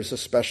believers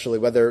especially,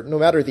 no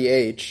matter the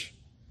age,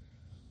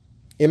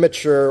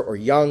 immature or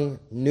young,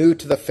 new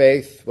to the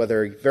faith,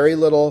 whether very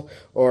little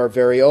or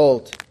very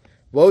old,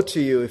 Woe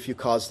to you if you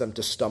cause them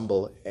to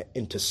stumble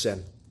into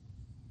sin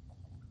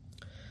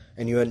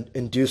and you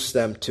induce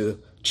them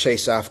to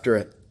chase after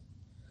it.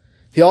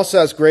 He also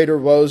has greater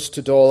woes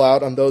to dole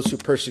out on those who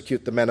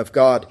persecute the men of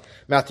God.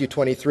 Matthew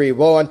 23,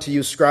 woe unto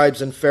you,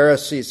 scribes and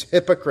Pharisees,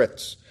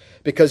 hypocrites,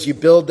 because you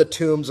build the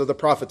tombs of the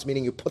prophets,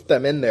 meaning you put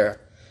them in there,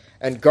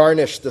 and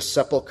garnish the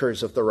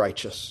sepulchres of the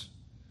righteous.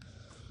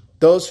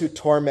 Those who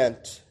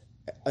torment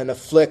and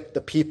afflict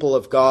the people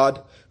of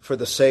God for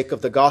the sake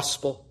of the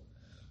gospel,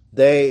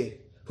 they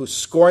who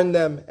scorn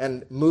them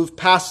and move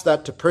past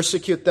that to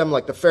persecute them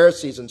like the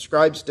Pharisees and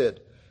scribes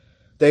did,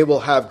 they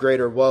will have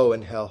greater woe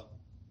in hell.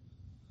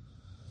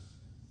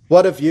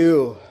 What of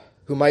you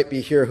who might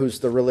be here who's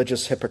the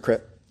religious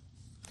hypocrite?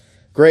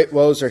 Great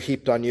woes are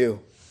heaped on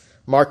you.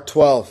 Mark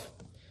 12,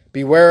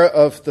 beware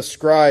of the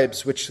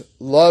scribes which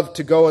love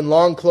to go in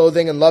long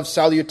clothing and love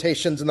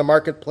salutations in the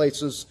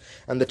marketplaces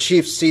and the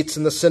chief seats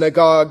in the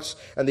synagogues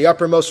and the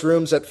uppermost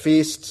rooms at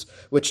feasts,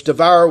 which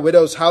devour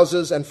widows'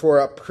 houses and for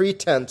a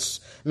pretense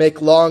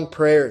make long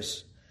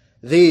prayers.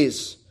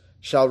 These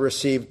shall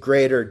receive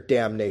greater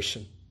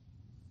damnation.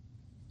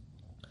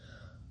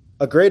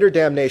 A greater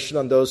damnation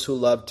on those who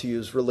love to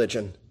use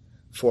religion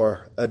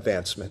for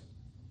advancement.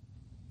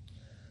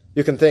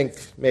 You can think,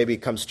 maybe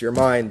comes to your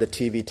mind, the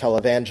TV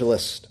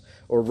televangelist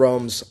or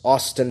Rome's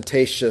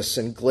ostentatious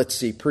and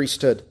glitzy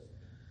priesthood.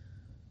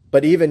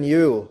 But even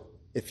you,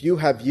 if you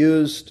have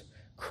used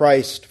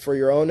Christ for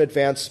your own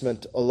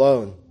advancement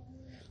alone,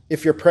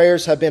 if your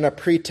prayers have been a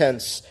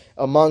pretense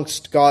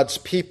amongst God's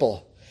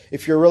people,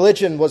 if your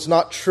religion was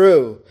not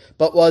true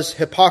but was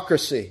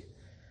hypocrisy,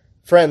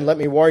 friend, let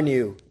me warn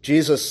you,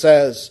 Jesus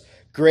says,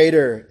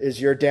 greater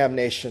is your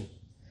damnation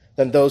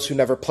than those who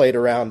never played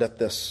around at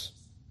this.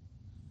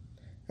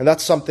 And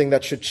that's something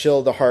that should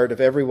chill the heart of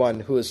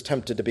everyone who is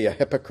tempted to be a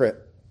hypocrite.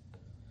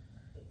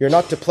 You're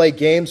not to play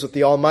games with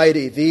the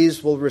Almighty.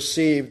 These will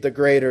receive the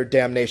greater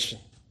damnation.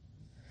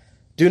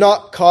 Do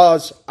not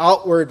cause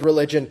outward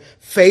religion,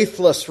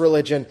 faithless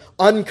religion,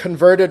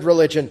 unconverted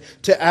religion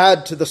to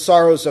add to the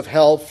sorrows of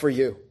hell for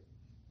you.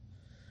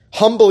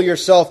 Humble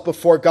yourself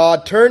before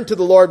God. Turn to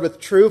the Lord with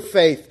true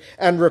faith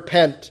and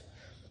repent.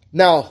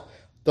 Now,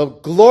 the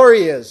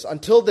glory is,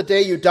 until the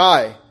day you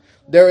die,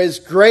 there is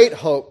great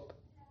hope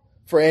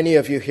for any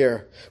of you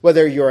here,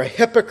 whether you're a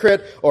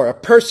hypocrite or a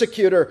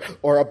persecutor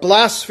or a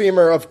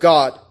blasphemer of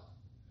God.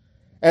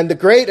 And the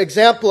great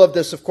example of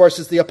this, of course,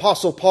 is the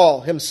Apostle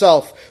Paul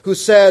himself,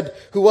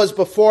 who was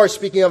before,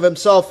 speaking of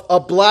himself, a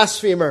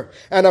blasphemer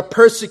and a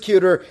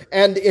persecutor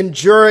and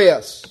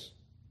injurious.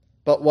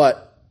 But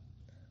what?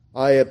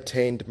 I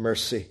obtained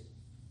mercy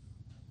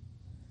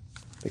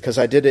because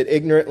I did it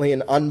ignorantly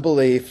in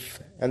unbelief,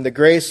 and the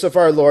grace of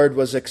our Lord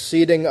was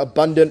exceeding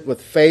abundant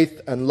with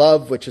faith and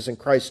love which is in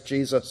Christ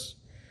Jesus.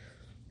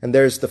 And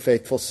there's the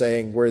faithful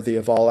saying, worthy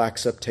of all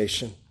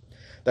acceptation,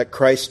 that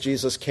Christ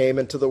Jesus came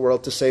into the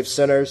world to save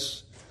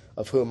sinners,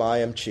 of whom I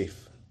am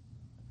chief.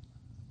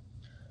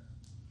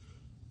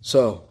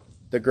 So,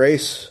 the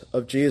grace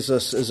of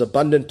Jesus is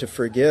abundant to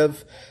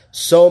forgive.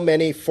 So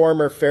many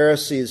former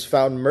Pharisees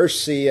found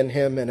mercy in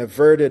him and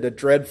averted a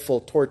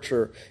dreadful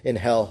torture in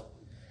hell.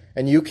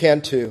 And you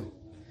can too.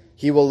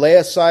 He will lay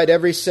aside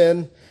every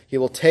sin. He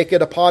will take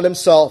it upon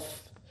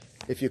himself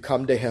if you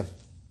come to him,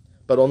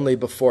 but only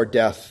before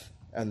death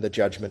and the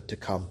judgment to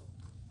come.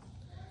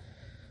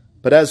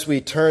 But as we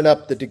turn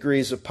up the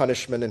degrees of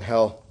punishment in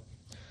hell,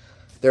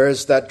 there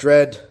is that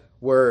dread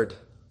word,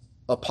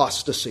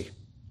 apostasy.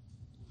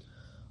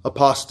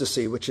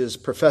 Apostasy, which is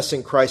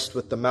professing Christ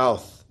with the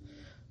mouth,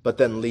 but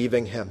then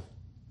leaving him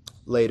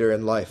later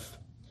in life.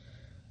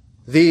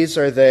 These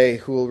are they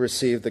who will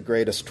receive the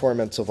greatest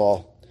torments of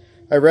all.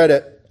 I read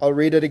it. I'll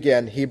read it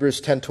again.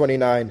 Hebrews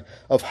 10:29.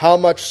 Of how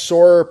much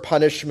sorer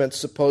punishment,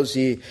 suppose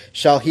ye,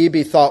 shall he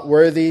be thought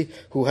worthy,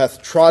 who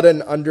hath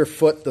trodden under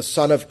foot the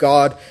Son of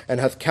God, and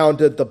hath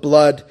counted the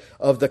blood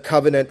of the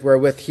covenant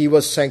wherewith he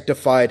was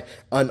sanctified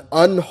an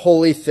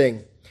unholy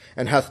thing,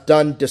 and hath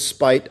done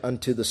despite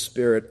unto the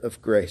Spirit of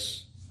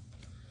grace.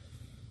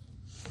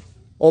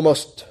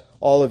 Almost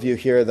all of you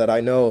here that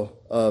I know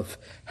of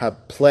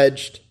have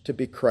pledged to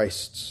be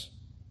Christ's.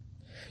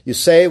 You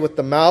say with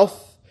the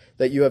mouth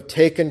that you have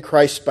taken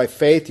Christ by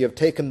faith. You have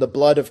taken the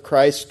blood of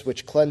Christ,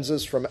 which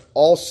cleanses from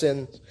all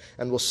sin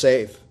and will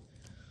save.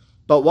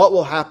 But what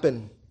will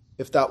happen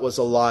if that was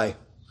a lie?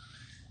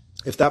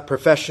 If that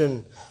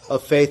profession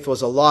of faith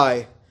was a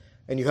lie,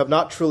 and you have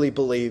not truly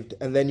believed,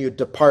 and then you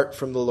depart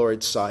from the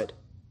Lord's side?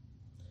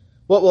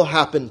 What will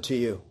happen to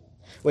you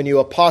when you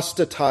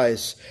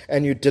apostatize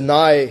and you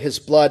deny his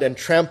blood and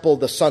trample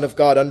the Son of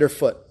God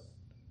underfoot?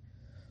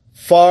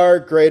 Far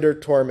greater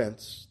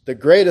torments, the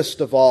greatest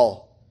of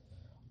all,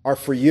 are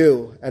for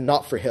you and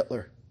not for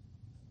Hitler.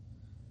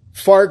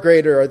 Far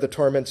greater are the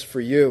torments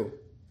for you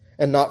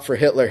and not for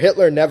Hitler.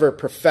 Hitler never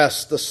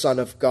professed the Son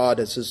of God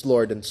as his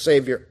Lord and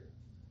Savior.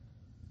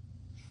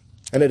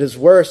 And it is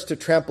worse to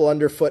trample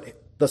underfoot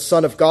the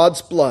Son of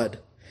God's blood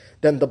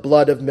than the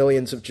blood of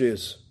millions of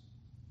Jews.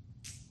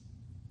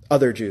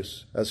 Other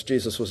Jews, as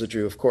Jesus was a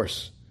Jew, of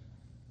course.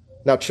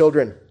 Now,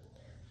 children,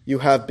 you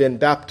have been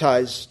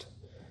baptized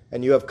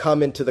and you have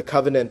come into the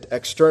covenant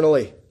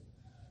externally.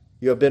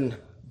 You have been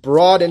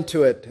brought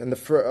into it. And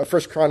the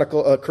First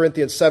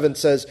Corinthians 7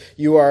 says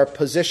you are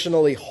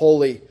positionally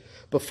holy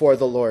before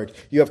the Lord.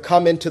 You have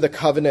come into the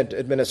covenant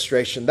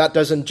administration. That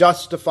doesn't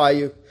justify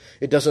you.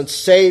 It doesn't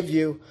save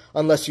you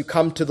unless you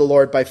come to the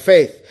Lord by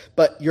faith.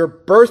 But your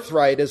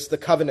birthright is the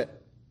covenant.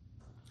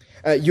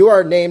 You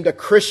are named a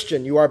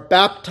Christian. You are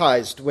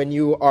baptized when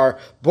you are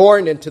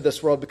born into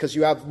this world because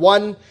you have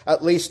one,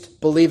 at least,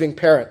 believing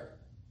parent.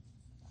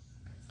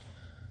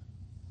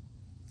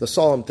 The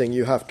solemn thing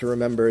you have to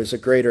remember is a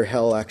greater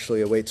hell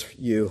actually awaits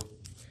you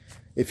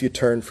if you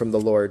turn from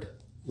the Lord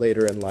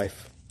later in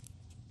life.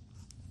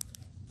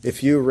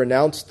 If you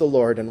renounce the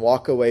Lord and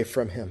walk away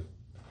from him,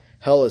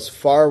 hell is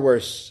far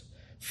worse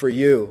for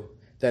you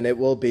than it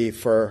will be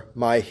for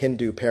my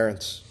Hindu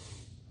parents.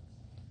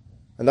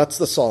 And that's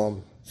the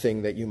solemn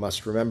thing that you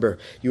must remember.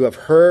 You have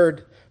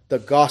heard the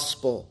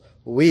gospel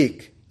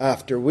week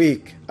after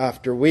week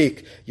after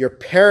week. Your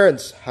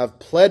parents have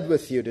pled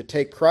with you to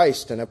take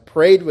Christ and have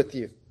prayed with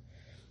you.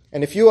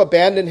 And if you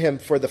abandon him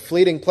for the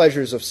fleeting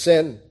pleasures of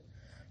sin,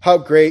 how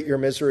great your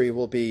misery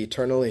will be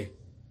eternally.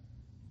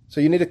 So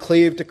you need to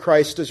cleave to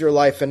Christ as your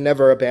life and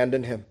never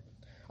abandon him.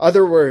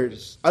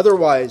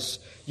 Otherwise,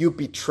 you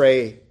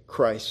betray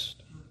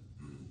Christ.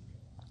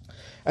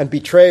 And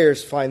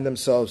betrayers find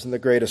themselves in the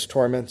greatest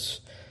torments.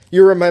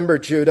 You remember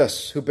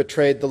Judas, who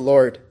betrayed the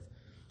Lord.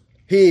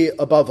 He,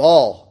 above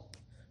all,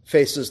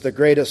 faces the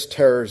greatest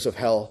terrors of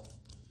hell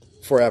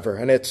forever.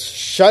 And it's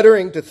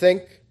shuddering to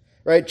think,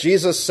 right?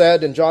 Jesus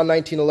said in John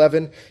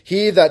 19:11,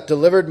 "He that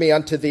delivered me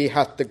unto thee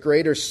hath the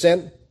greater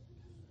sin,"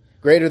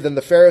 greater than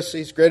the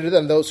Pharisees, greater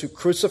than those who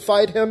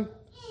crucified him.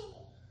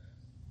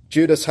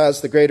 Judas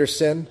has the greater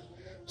sin,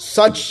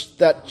 such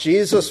that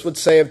Jesus would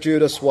say of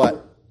Judas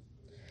what?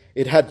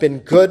 It had been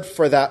good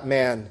for that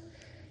man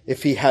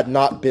if he had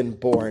not been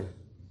born.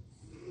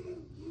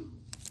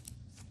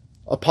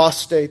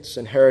 Apostates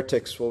and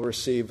heretics will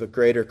receive a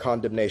greater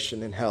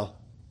condemnation in hell.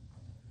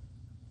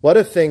 What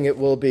a thing it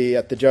will be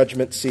at the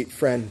judgment seat,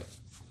 friend,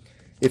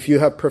 if you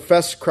have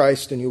professed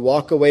Christ and you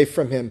walk away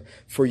from him,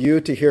 for you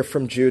to hear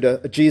from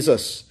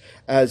Jesus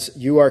as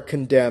you are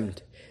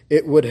condemned.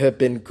 It would have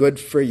been good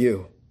for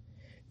you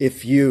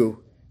if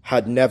you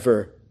had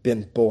never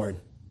been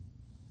born.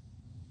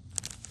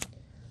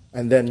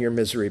 And then your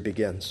misery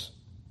begins.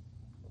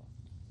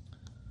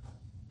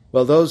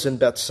 Well, those in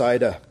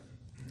Bethsaida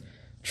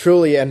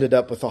truly ended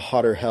up with a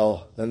hotter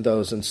hell than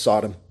those in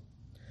Sodom.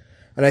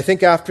 And I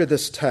think after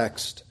this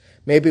text,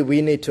 maybe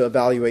we need to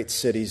evaluate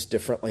cities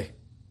differently.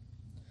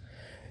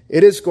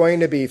 It is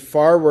going to be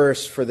far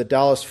worse for the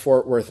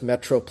Dallas-Fort Worth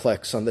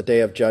Metroplex on the day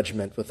of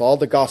judgment, with all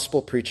the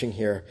gospel preaching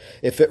here,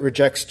 if it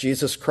rejects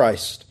Jesus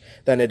Christ,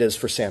 than it is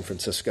for San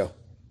Francisco.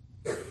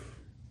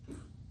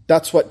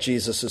 That's what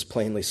Jesus is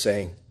plainly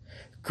saying.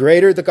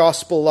 Greater the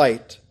gospel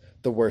light,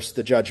 the worse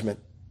the judgment.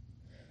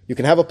 You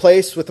can have a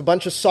place with a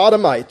bunch of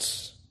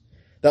sodomites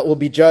that will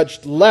be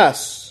judged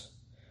less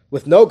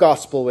with no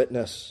gospel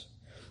witness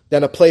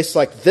than a place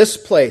like this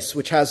place,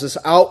 which has this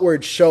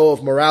outward show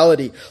of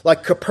morality,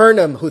 like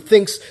Capernaum, who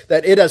thinks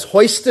that it has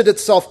hoisted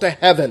itself to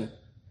heaven,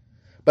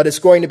 but it's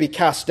going to be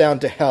cast down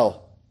to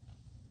hell.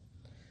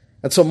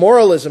 And so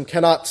moralism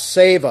cannot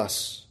save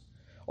us.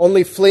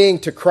 Only fleeing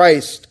to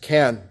Christ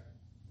can.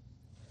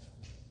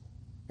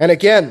 And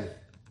again,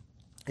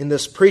 in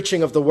this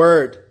preaching of the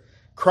word,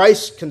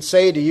 Christ can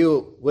say to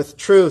you with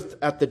truth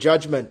at the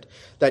judgment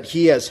that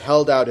he has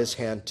held out his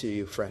hand to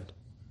you, friend.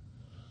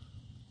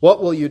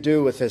 What will you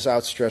do with his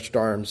outstretched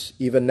arms,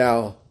 even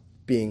now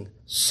being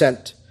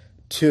sent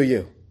to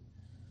you,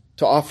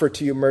 to offer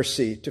to you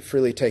mercy, to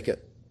freely take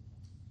it?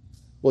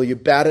 Will you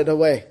bat it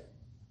away?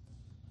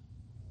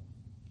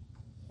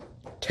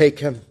 Take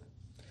him.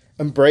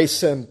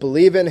 Embrace him.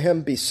 Believe in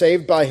him. Be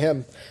saved by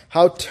him.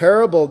 How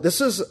terrible.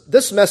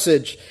 This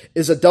message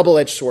is a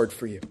double-edged sword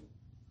for you.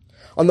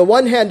 On the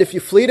one hand, if you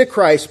flee to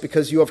Christ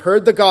because you have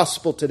heard the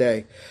gospel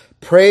today,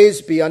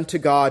 praise be unto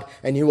God,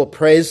 and you will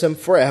praise him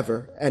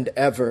forever and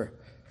ever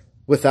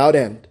without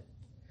end.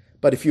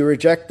 But if you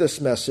reject this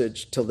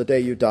message till the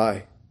day you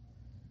die,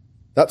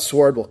 that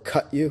sword will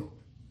cut you,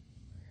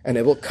 and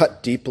it will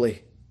cut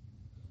deeply.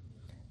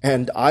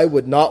 And I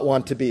would not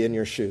want to be in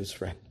your shoes,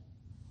 friend.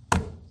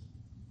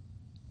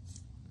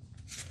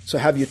 So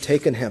have you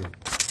taken him?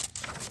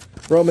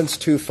 Romans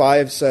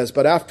 2:5 says,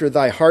 "But after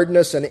thy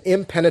hardness and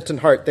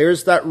impenitent heart,"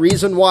 there's that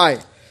reason why,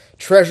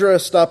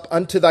 "treasurest up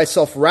unto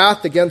thyself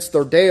wrath against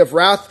the day of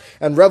wrath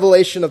and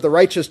revelation of the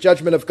righteous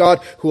judgment of God,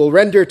 who will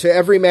render to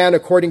every man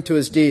according to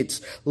his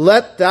deeds."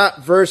 Let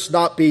that verse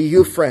not be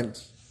you,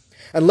 friends.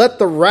 And let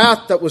the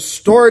wrath that was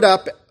stored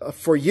up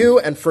for you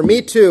and for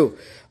me too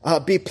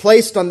be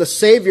placed on the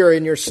Savior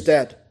in your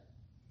stead.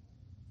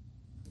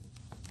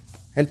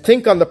 And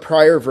think on the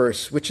prior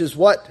verse, which is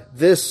what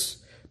this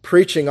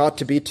preaching ought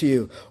to be to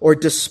you. "Or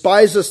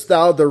despisest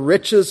thou the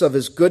riches of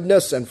his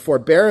goodness and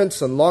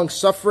forbearance and long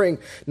suffering,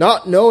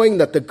 not knowing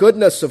that the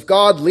goodness of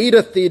God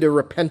leadeth thee to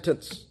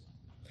repentance?"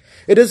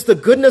 It is the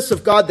goodness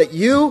of God that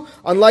you,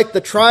 unlike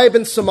the tribe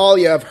in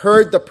Somalia, have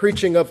heard the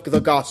preaching of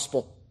the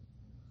gospel.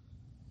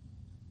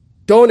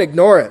 Don't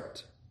ignore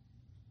it.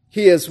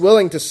 He is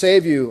willing to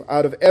save you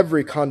out of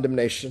every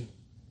condemnation.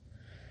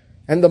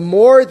 And the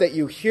more that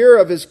you hear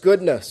of his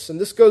goodness, and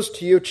this goes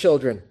to you,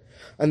 children,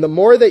 and the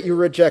more that you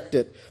reject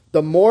it,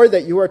 the more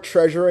that you are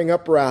treasuring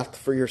up wrath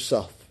for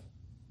yourself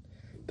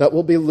that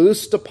will be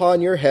loosed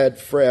upon your head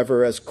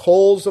forever as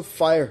coals of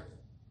fire.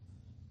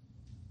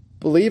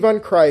 Believe on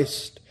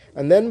Christ,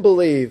 and then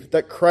believe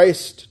that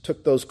Christ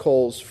took those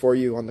coals for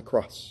you on the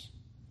cross,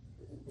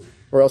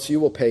 or else you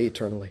will pay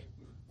eternally.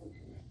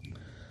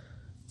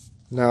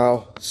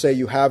 Now, say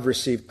you have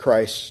received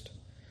Christ.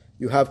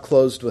 You have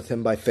closed with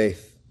him by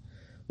faith.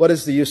 What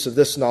is the use of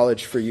this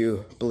knowledge for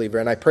you, believer?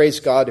 And I praise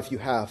God if you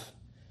have.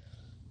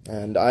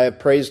 And I have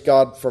praised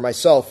God for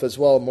myself as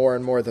well, more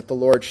and more, that the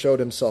Lord showed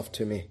himself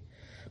to me.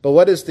 But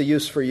what is the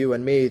use for you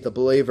and me, the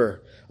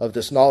believer, of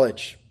this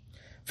knowledge?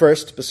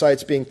 First,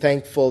 besides being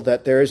thankful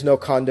that there is no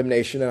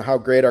condemnation and how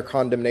great our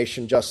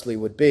condemnation justly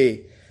would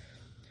be,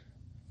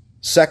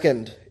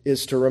 second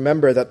is to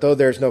remember that though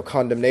there is no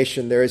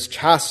condemnation, there is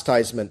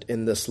chastisement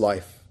in this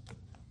life.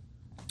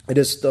 It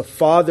is the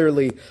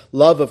fatherly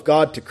love of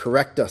God to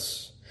correct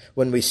us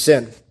when we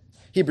sin.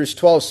 Hebrews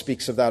 12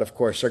 speaks of that, of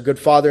course, our good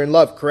Father in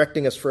love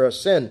correcting us for our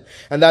sin,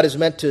 and that is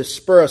meant to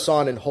spur us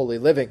on in holy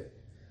living.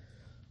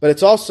 But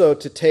it's also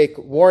to take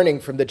warning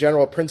from the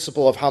general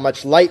principle of how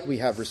much light we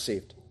have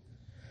received.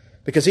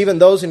 Because even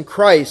those in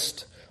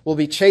Christ will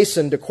be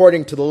chastened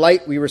according to the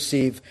light we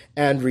receive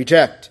and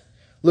reject.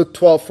 Luke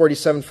 12,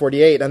 47,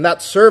 48. And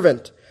that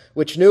servant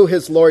which knew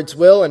his Lord's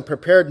will and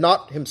prepared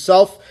not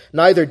himself,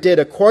 neither did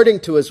according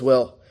to his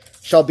will,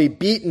 shall be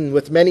beaten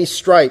with many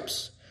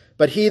stripes.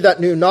 But he that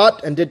knew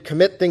not and did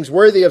commit things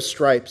worthy of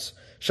stripes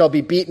shall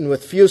be beaten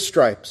with few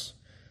stripes.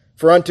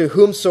 For unto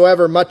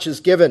whomsoever much is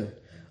given,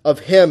 of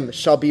him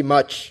shall be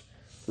much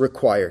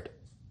required.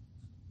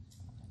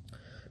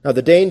 Now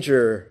the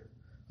danger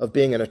of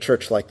being in a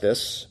church like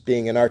this,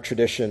 being in our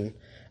tradition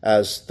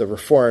as the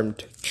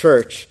Reformed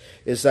Church,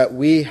 is that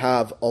we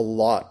have a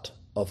lot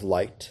of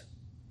light.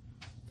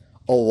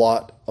 A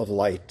lot of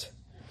light.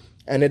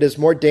 And it is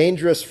more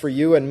dangerous for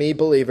you and me,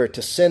 believer,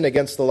 to sin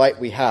against the light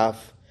we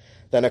have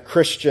than a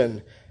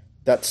Christian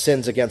that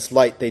sins against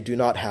light they do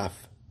not have.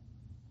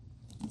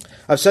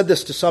 I've said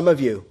this to some of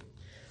you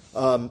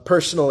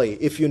personally.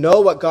 If you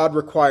know what God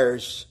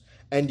requires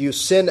and you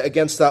sin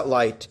against that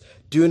light,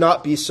 do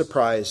not be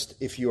surprised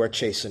if you are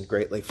chastened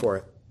greatly for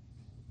it.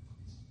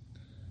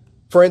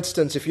 For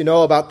instance, if you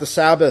know about the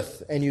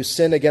Sabbath and you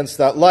sin against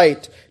that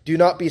light, do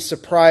not be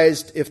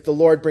surprised if the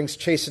Lord brings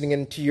chastening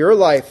into your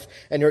life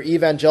and your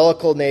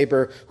evangelical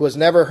neighbor who has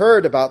never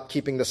heard about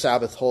keeping the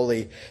Sabbath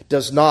holy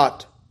does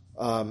not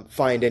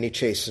find any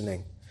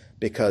chastening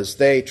because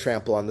they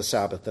trample on the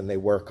Sabbath and they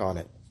work on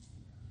it.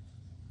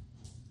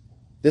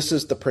 This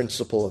is the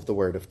principle of the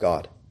Word of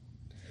God.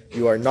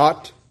 You are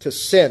not to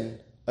sin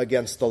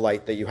against the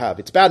light that you have.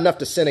 It's bad enough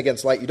to sin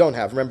against light you don't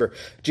have. Remember,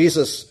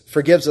 Jesus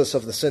forgives us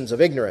of the sins of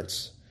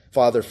ignorance.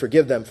 Father,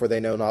 forgive them, for they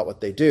know not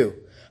what they do.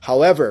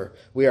 However,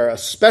 we are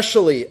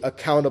especially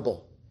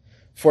accountable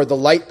for the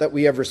light that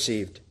we have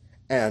received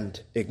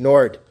and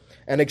ignored.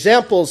 And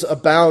examples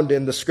abound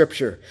in the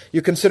Scripture.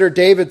 You consider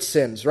David's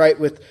sins, right,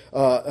 with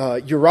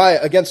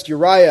against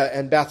Uriah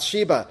and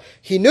Bathsheba.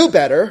 He knew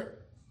better.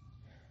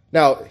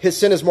 Now, his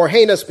sin is more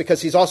heinous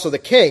because he's also the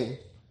king.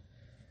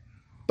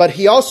 But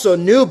he also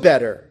knew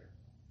better.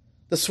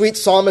 The sweet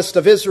psalmist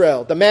of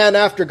Israel, the man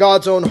after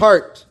God's own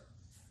heart.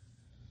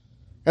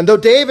 And though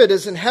David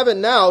is in heaven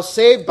now,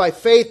 saved by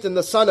faith in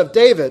the Son of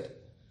David,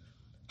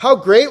 how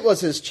great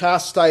was his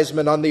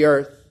chastisement on the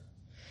earth.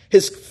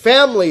 His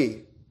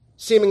family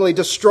seemingly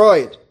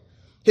destroyed.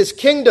 His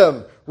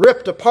kingdom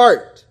ripped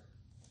apart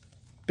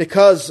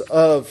because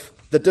of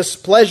the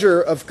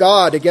displeasure of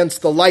God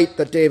against the light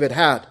that David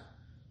had.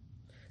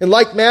 In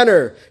like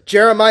manner,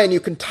 Jeremiah, and you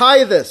can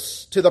tie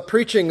this to the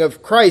preaching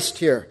of Christ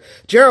here.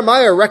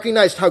 Jeremiah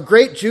recognized how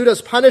great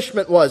Judah's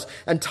punishment was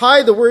and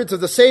tie the words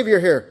of the Savior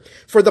here.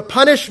 For the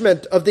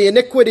punishment of the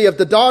iniquity of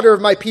the daughter of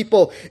my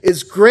people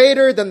is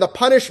greater than the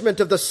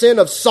punishment of the sin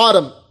of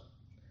Sodom,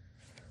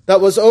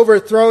 that was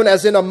overthrown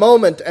as in a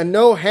moment and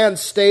no hand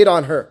stayed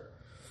on her.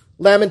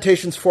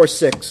 Lamentations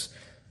 4:6.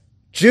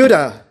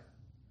 Judah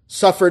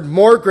suffered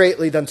more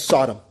greatly than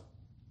Sodom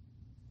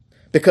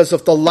because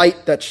of the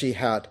light that she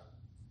had.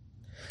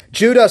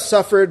 Judah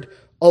suffered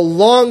a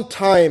long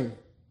time.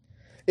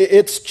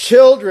 Its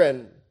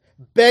children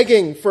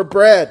begging for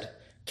bread,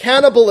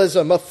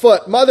 cannibalism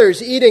afoot,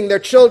 mothers eating their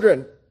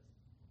children,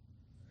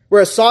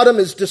 whereas Sodom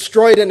is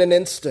destroyed in an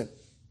instant.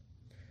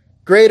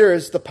 Greater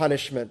is the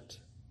punishment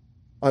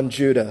on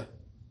Judah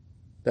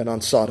than on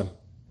Sodom.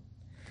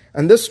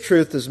 And this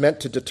truth is meant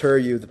to deter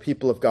you, the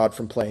people of God,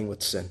 from playing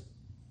with sin.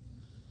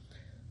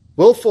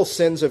 Willful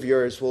sins of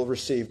yours will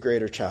receive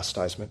greater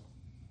chastisement.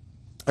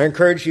 I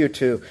encourage you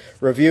to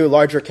review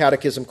Larger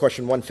Catechism,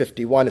 question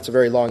 151. It's a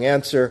very long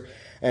answer,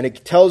 and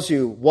it tells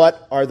you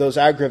what are those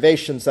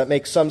aggravations that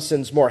make some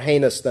sins more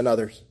heinous than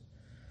others.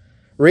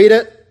 Read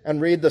it,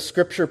 and read the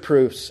scripture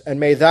proofs, and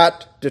may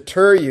that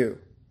deter you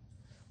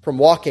from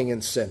walking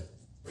in sin,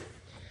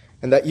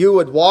 and that you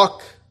would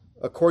walk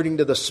according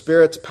to the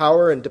Spirit's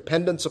power and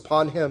dependence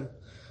upon him,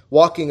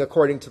 walking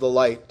according to the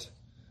light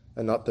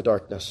and not the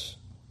darkness.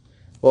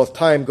 Well, with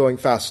time going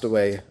fast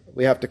away,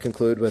 we have to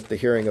conclude with the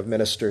hearing of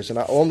ministers, and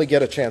I'll only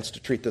get a chance to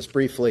treat this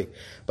briefly,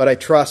 but I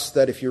trust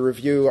that if you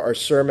review our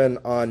sermon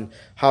on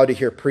how to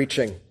hear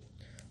preaching,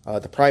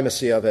 the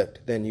primacy of it,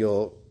 then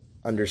you'll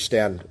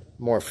understand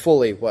more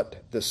fully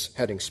what this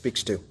heading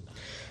speaks to.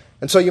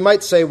 And so you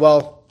might say,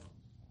 well,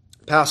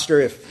 Pastor,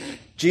 if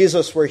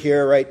Jesus were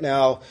here right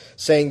now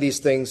saying these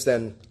things,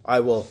 then I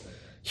will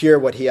hear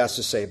what he has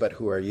to say, but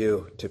who are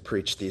you to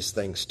preach these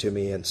things to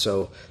me and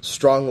so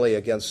strongly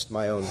against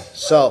my own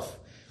self?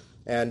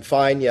 And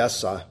fine,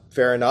 yes,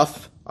 fair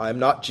enough. I'm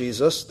not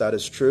Jesus, that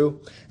is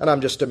true, and I'm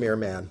just a mere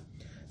man.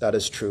 That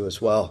is true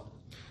as well.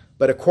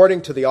 But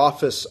according to the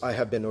office I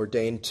have been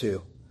ordained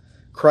to,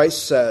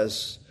 Christ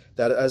says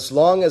that as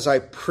long as I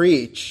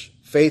preach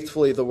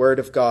faithfully the word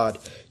of God,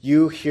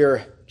 you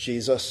hear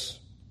Jesus,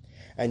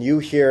 and you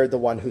hear the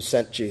one who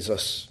sent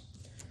Jesus,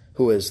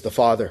 who is the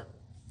Father.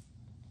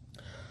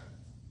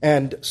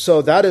 And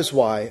so that is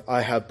why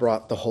I have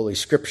brought the Holy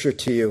Scripture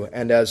to you,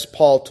 and as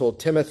Paul told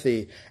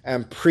Timothy,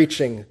 am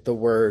preaching the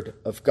word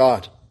of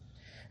God.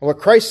 And what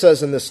Christ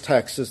says in this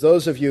text is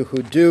those of you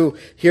who do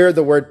hear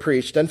the word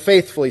preached, and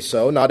faithfully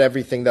so, not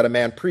everything that a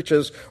man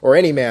preaches or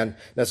any man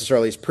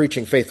necessarily is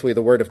preaching faithfully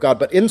the word of God,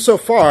 but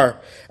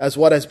insofar as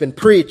what has been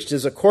preached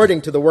is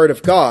according to the word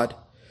of God,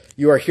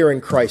 you are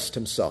hearing Christ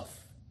himself.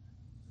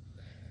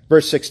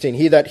 Verse 16,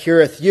 he that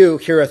heareth you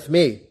heareth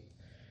me,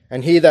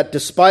 and he that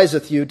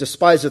despiseth you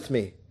despiseth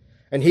me,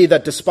 and he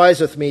that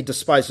despiseth me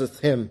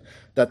despiseth him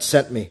that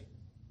sent me.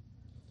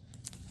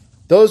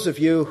 Those of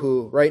you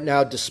who right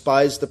now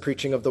despise the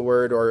preaching of the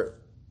word, or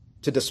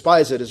to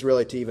despise it is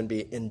really to even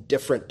be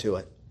indifferent to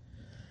it,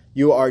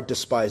 you are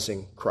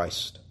despising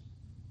Christ.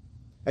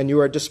 And you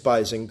are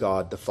despising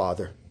God the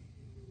Father.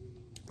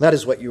 That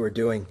is what you are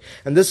doing.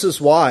 And this is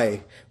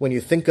why, when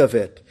you think of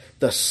it,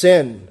 the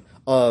sin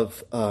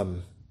of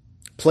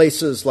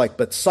places like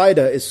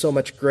Bethsaida is so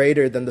much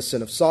greater than the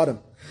sin of Sodom.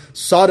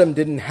 Sodom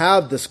didn't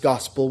have this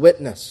gospel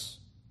witness,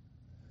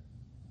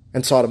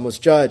 and Sodom was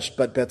judged.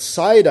 But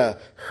Bethsaida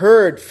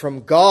heard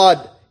from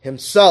God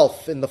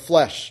himself in the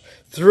flesh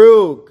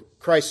through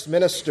Christ's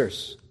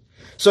ministers.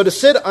 So to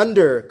sit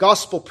under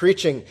gospel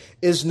preaching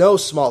is no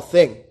small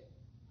thing.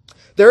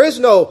 There is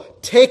no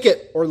take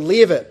it or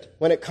leave it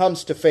when it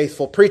comes to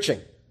faithful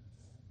preaching.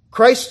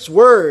 Christ's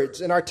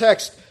words in our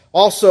text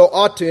also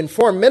ought to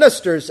inform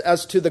ministers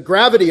as to the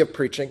gravity of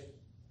preaching,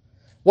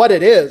 what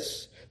it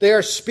is. They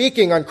are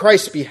speaking on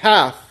Christ's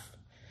behalf.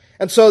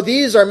 And so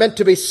these are meant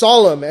to be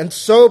solemn and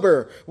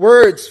sober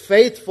words,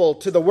 faithful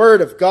to the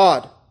word of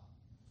God.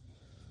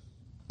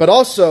 But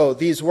also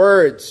these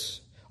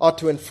words ought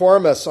to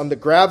inform us on the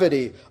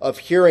gravity of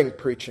hearing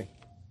preaching.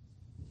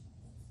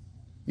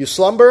 You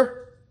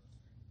slumber,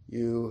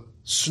 you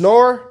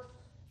snore,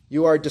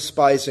 you are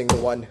despising the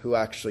one who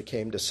actually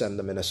came to send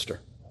the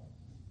minister.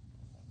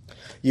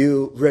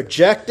 You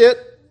reject it,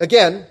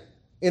 again,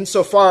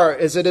 insofar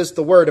as it is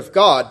the word of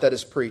God that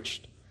is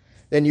preached,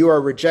 then you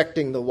are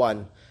rejecting the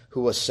one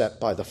who was sent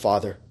by the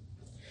Father.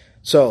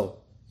 So,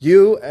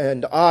 you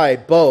and I,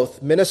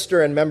 both,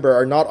 minister and member,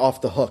 are not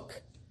off the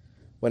hook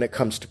when it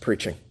comes to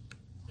preaching.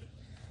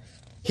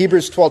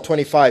 Hebrews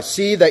 12:25,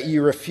 see that ye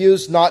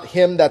refuse not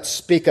him that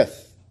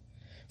speaketh.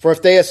 For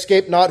if they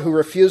escape not who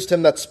refused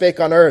him that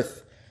spake on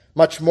earth,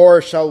 much more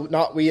shall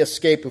not we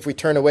escape if we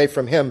turn away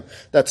from him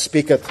that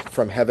speaketh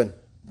from heaven.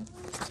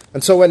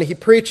 And so when he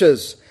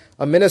preaches,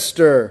 a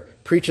minister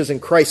preaches in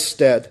Christ's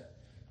stead.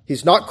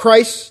 He's not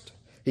Christ.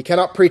 He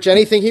cannot preach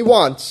anything he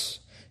wants.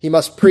 He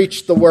must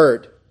preach the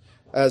word,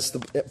 as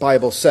the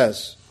Bible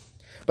says.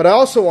 But I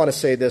also want to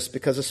say this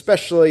because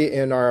especially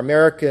in our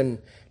American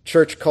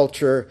church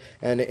culture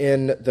and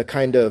in the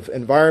kind of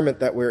environment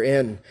that we're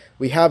in,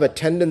 we have a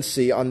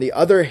tendency, on the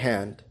other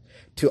hand,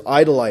 to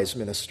idolize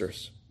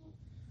ministers,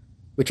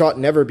 which ought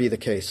never be the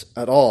case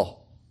at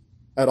all.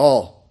 At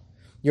all.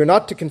 You're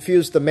not to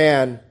confuse the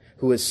man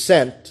who is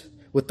sent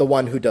with the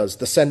one who does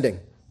the sending.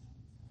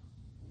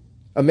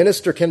 A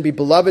minister can be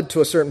beloved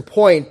to a certain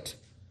point,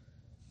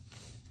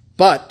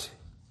 but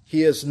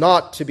he is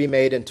not to be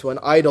made into an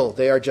idol.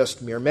 They are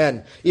just mere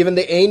men. Even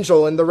the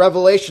angel in the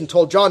Revelation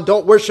told John,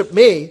 don't worship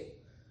me,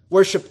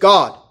 worship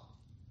God.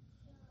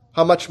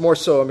 How much more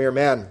so a mere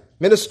man?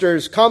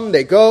 Ministers come,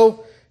 they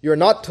go. You're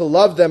not to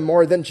love them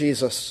more than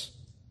Jesus.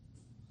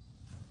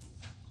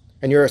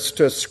 And you're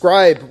to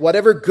ascribe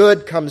whatever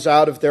good comes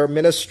out of their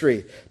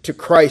ministry to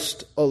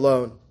Christ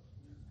alone.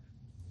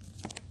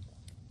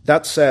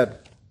 That said,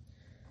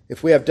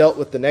 if we have dealt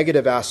with the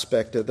negative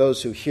aspect of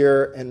those who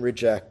hear and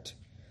reject,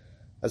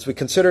 as we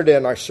considered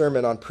in our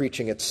sermon on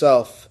preaching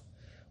itself,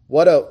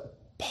 what a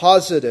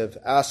positive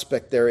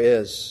aspect there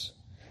is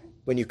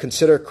when you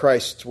consider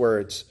Christ's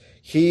words,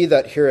 he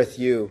that heareth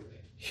you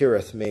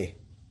heareth me.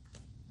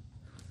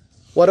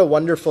 What a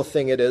wonderful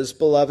thing it is,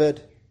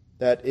 beloved,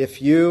 that if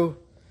you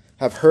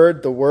have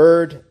heard the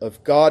word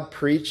of God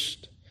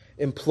preached,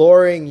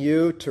 imploring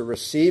you to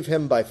receive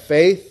him by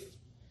faith,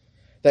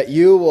 that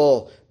you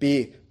will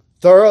be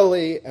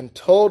thoroughly and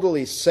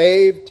totally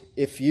saved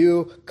if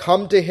you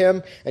come to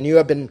him and you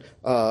have been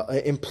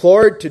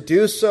implored to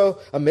do so.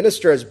 A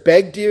minister has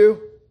begged you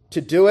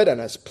to do it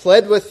and has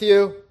pled with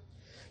you.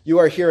 You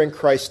are hearing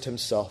Christ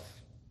himself.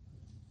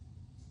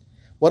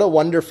 What a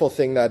wonderful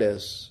thing that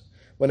is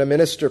when a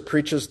minister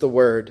preaches the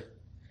word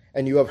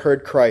and you have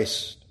heard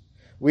Christ.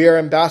 We are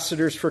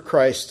ambassadors for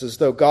Christ, as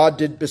though God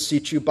did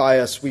beseech you by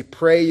us. We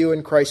pray you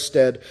in Christ's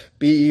stead,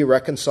 be ye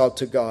reconciled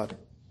to God.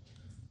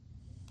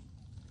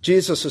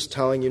 Jesus is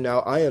telling you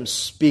now, I am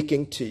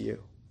speaking to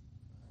you.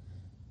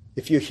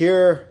 If you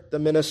hear the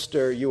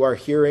minister, you are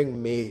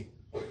hearing me.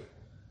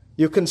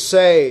 You can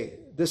say,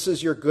 this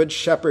is your good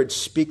shepherd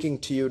speaking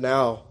to you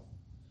now.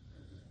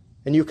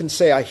 And you can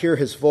say, I hear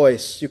his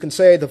voice. You can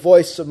say, the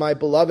voice of my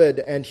beloved,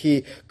 and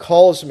he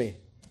calls me.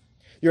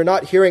 You're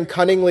not hearing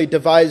cunningly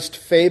devised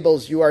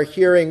fables. You are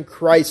hearing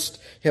Christ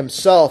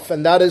himself.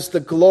 And that is the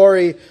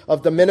glory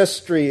of the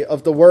ministry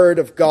of the word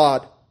of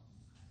God,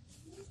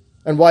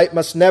 and why it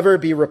must never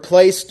be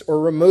replaced or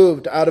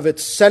removed out of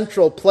its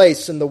central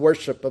place in the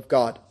worship of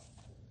God.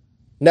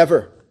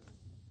 Never.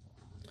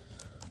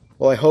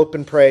 Well, I hope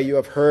and pray you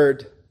have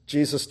heard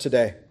Jesus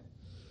today.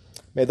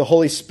 May the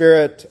Holy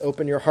Spirit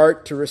open your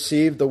heart to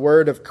receive the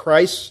word of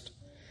Christ.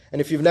 And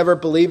if you've never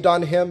believed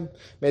on him,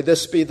 may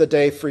this be the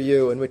day for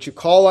you in which you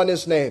call on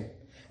his name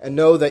and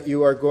know that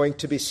you are going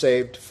to be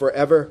saved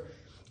forever.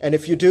 And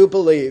if you do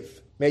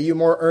believe, may you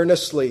more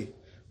earnestly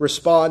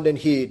respond and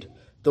heed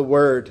the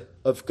word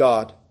of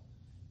God,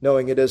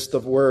 knowing it is the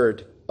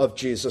word of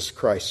Jesus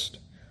Christ.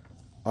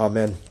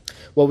 Amen.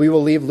 Well, we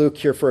will leave Luke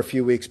here for a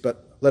few weeks,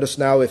 but let us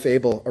now, if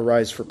able,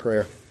 arise for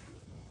prayer.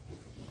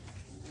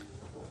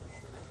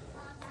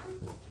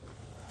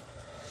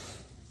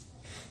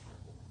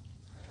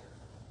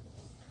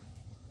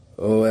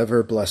 O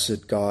ever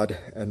blessed God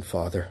and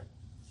Father,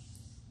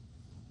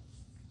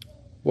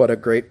 what a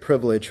great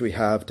privilege we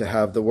have to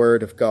have the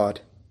word of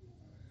God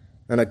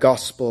and a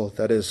gospel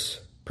that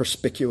is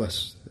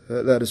perspicuous,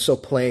 that is so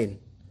plain,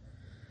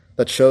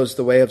 that shows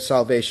the way of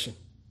salvation,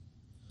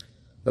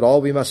 that all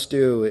we must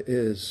do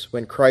is,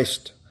 when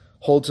Christ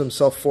holds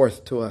himself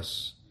forth to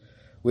us,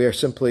 we are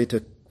simply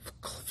to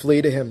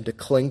flee to him, to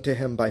cling to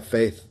him by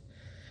faith,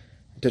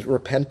 to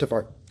repent of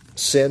our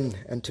sin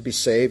and to be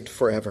saved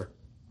forever.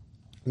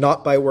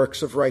 Not by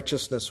works of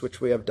righteousness which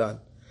we have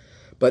done,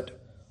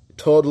 but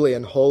totally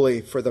and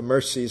wholly for the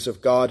mercies of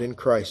God in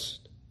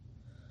Christ.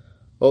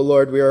 O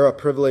Lord, we are a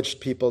privileged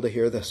people to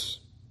hear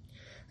this.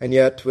 And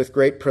yet, with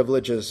great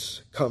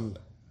privileges come,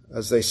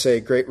 as they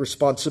say, great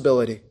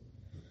responsibility.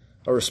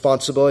 A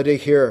responsibility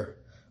to hear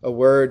a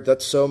word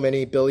that so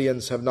many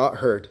billions have not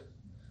heard.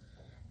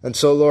 And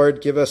so,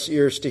 Lord, give us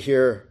ears to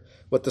hear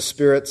what the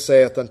Spirit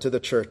saith unto the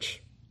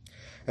church.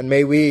 And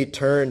may we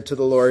turn to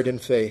the Lord in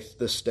faith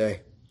this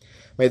day.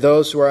 May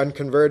those who are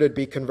unconverted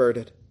be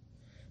converted.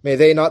 May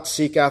they not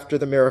seek after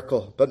the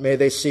miracle, but may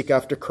they seek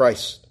after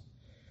Christ.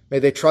 May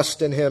they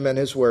trust in him and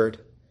his word.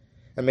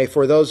 And may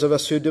for those of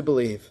us who do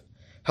believe,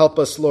 help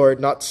us, Lord,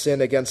 not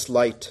sin against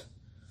light.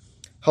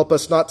 Help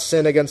us not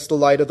sin against the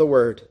light of the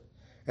word,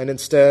 and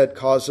instead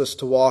cause us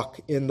to walk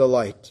in the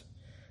light,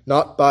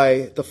 not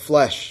by the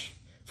flesh,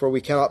 for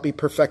we cannot be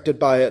perfected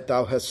by it,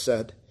 thou hast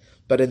said,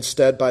 but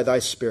instead by thy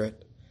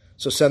Spirit.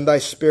 So send thy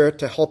Spirit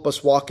to help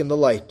us walk in the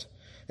light,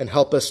 and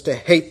help us to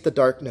hate the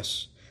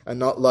darkness and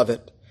not love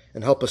it,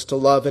 and help us to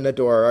love and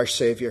adore our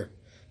Savior,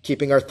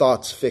 keeping our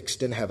thoughts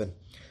fixed in heaven.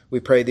 We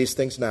pray these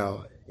things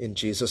now in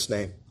Jesus'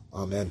 name.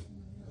 Amen.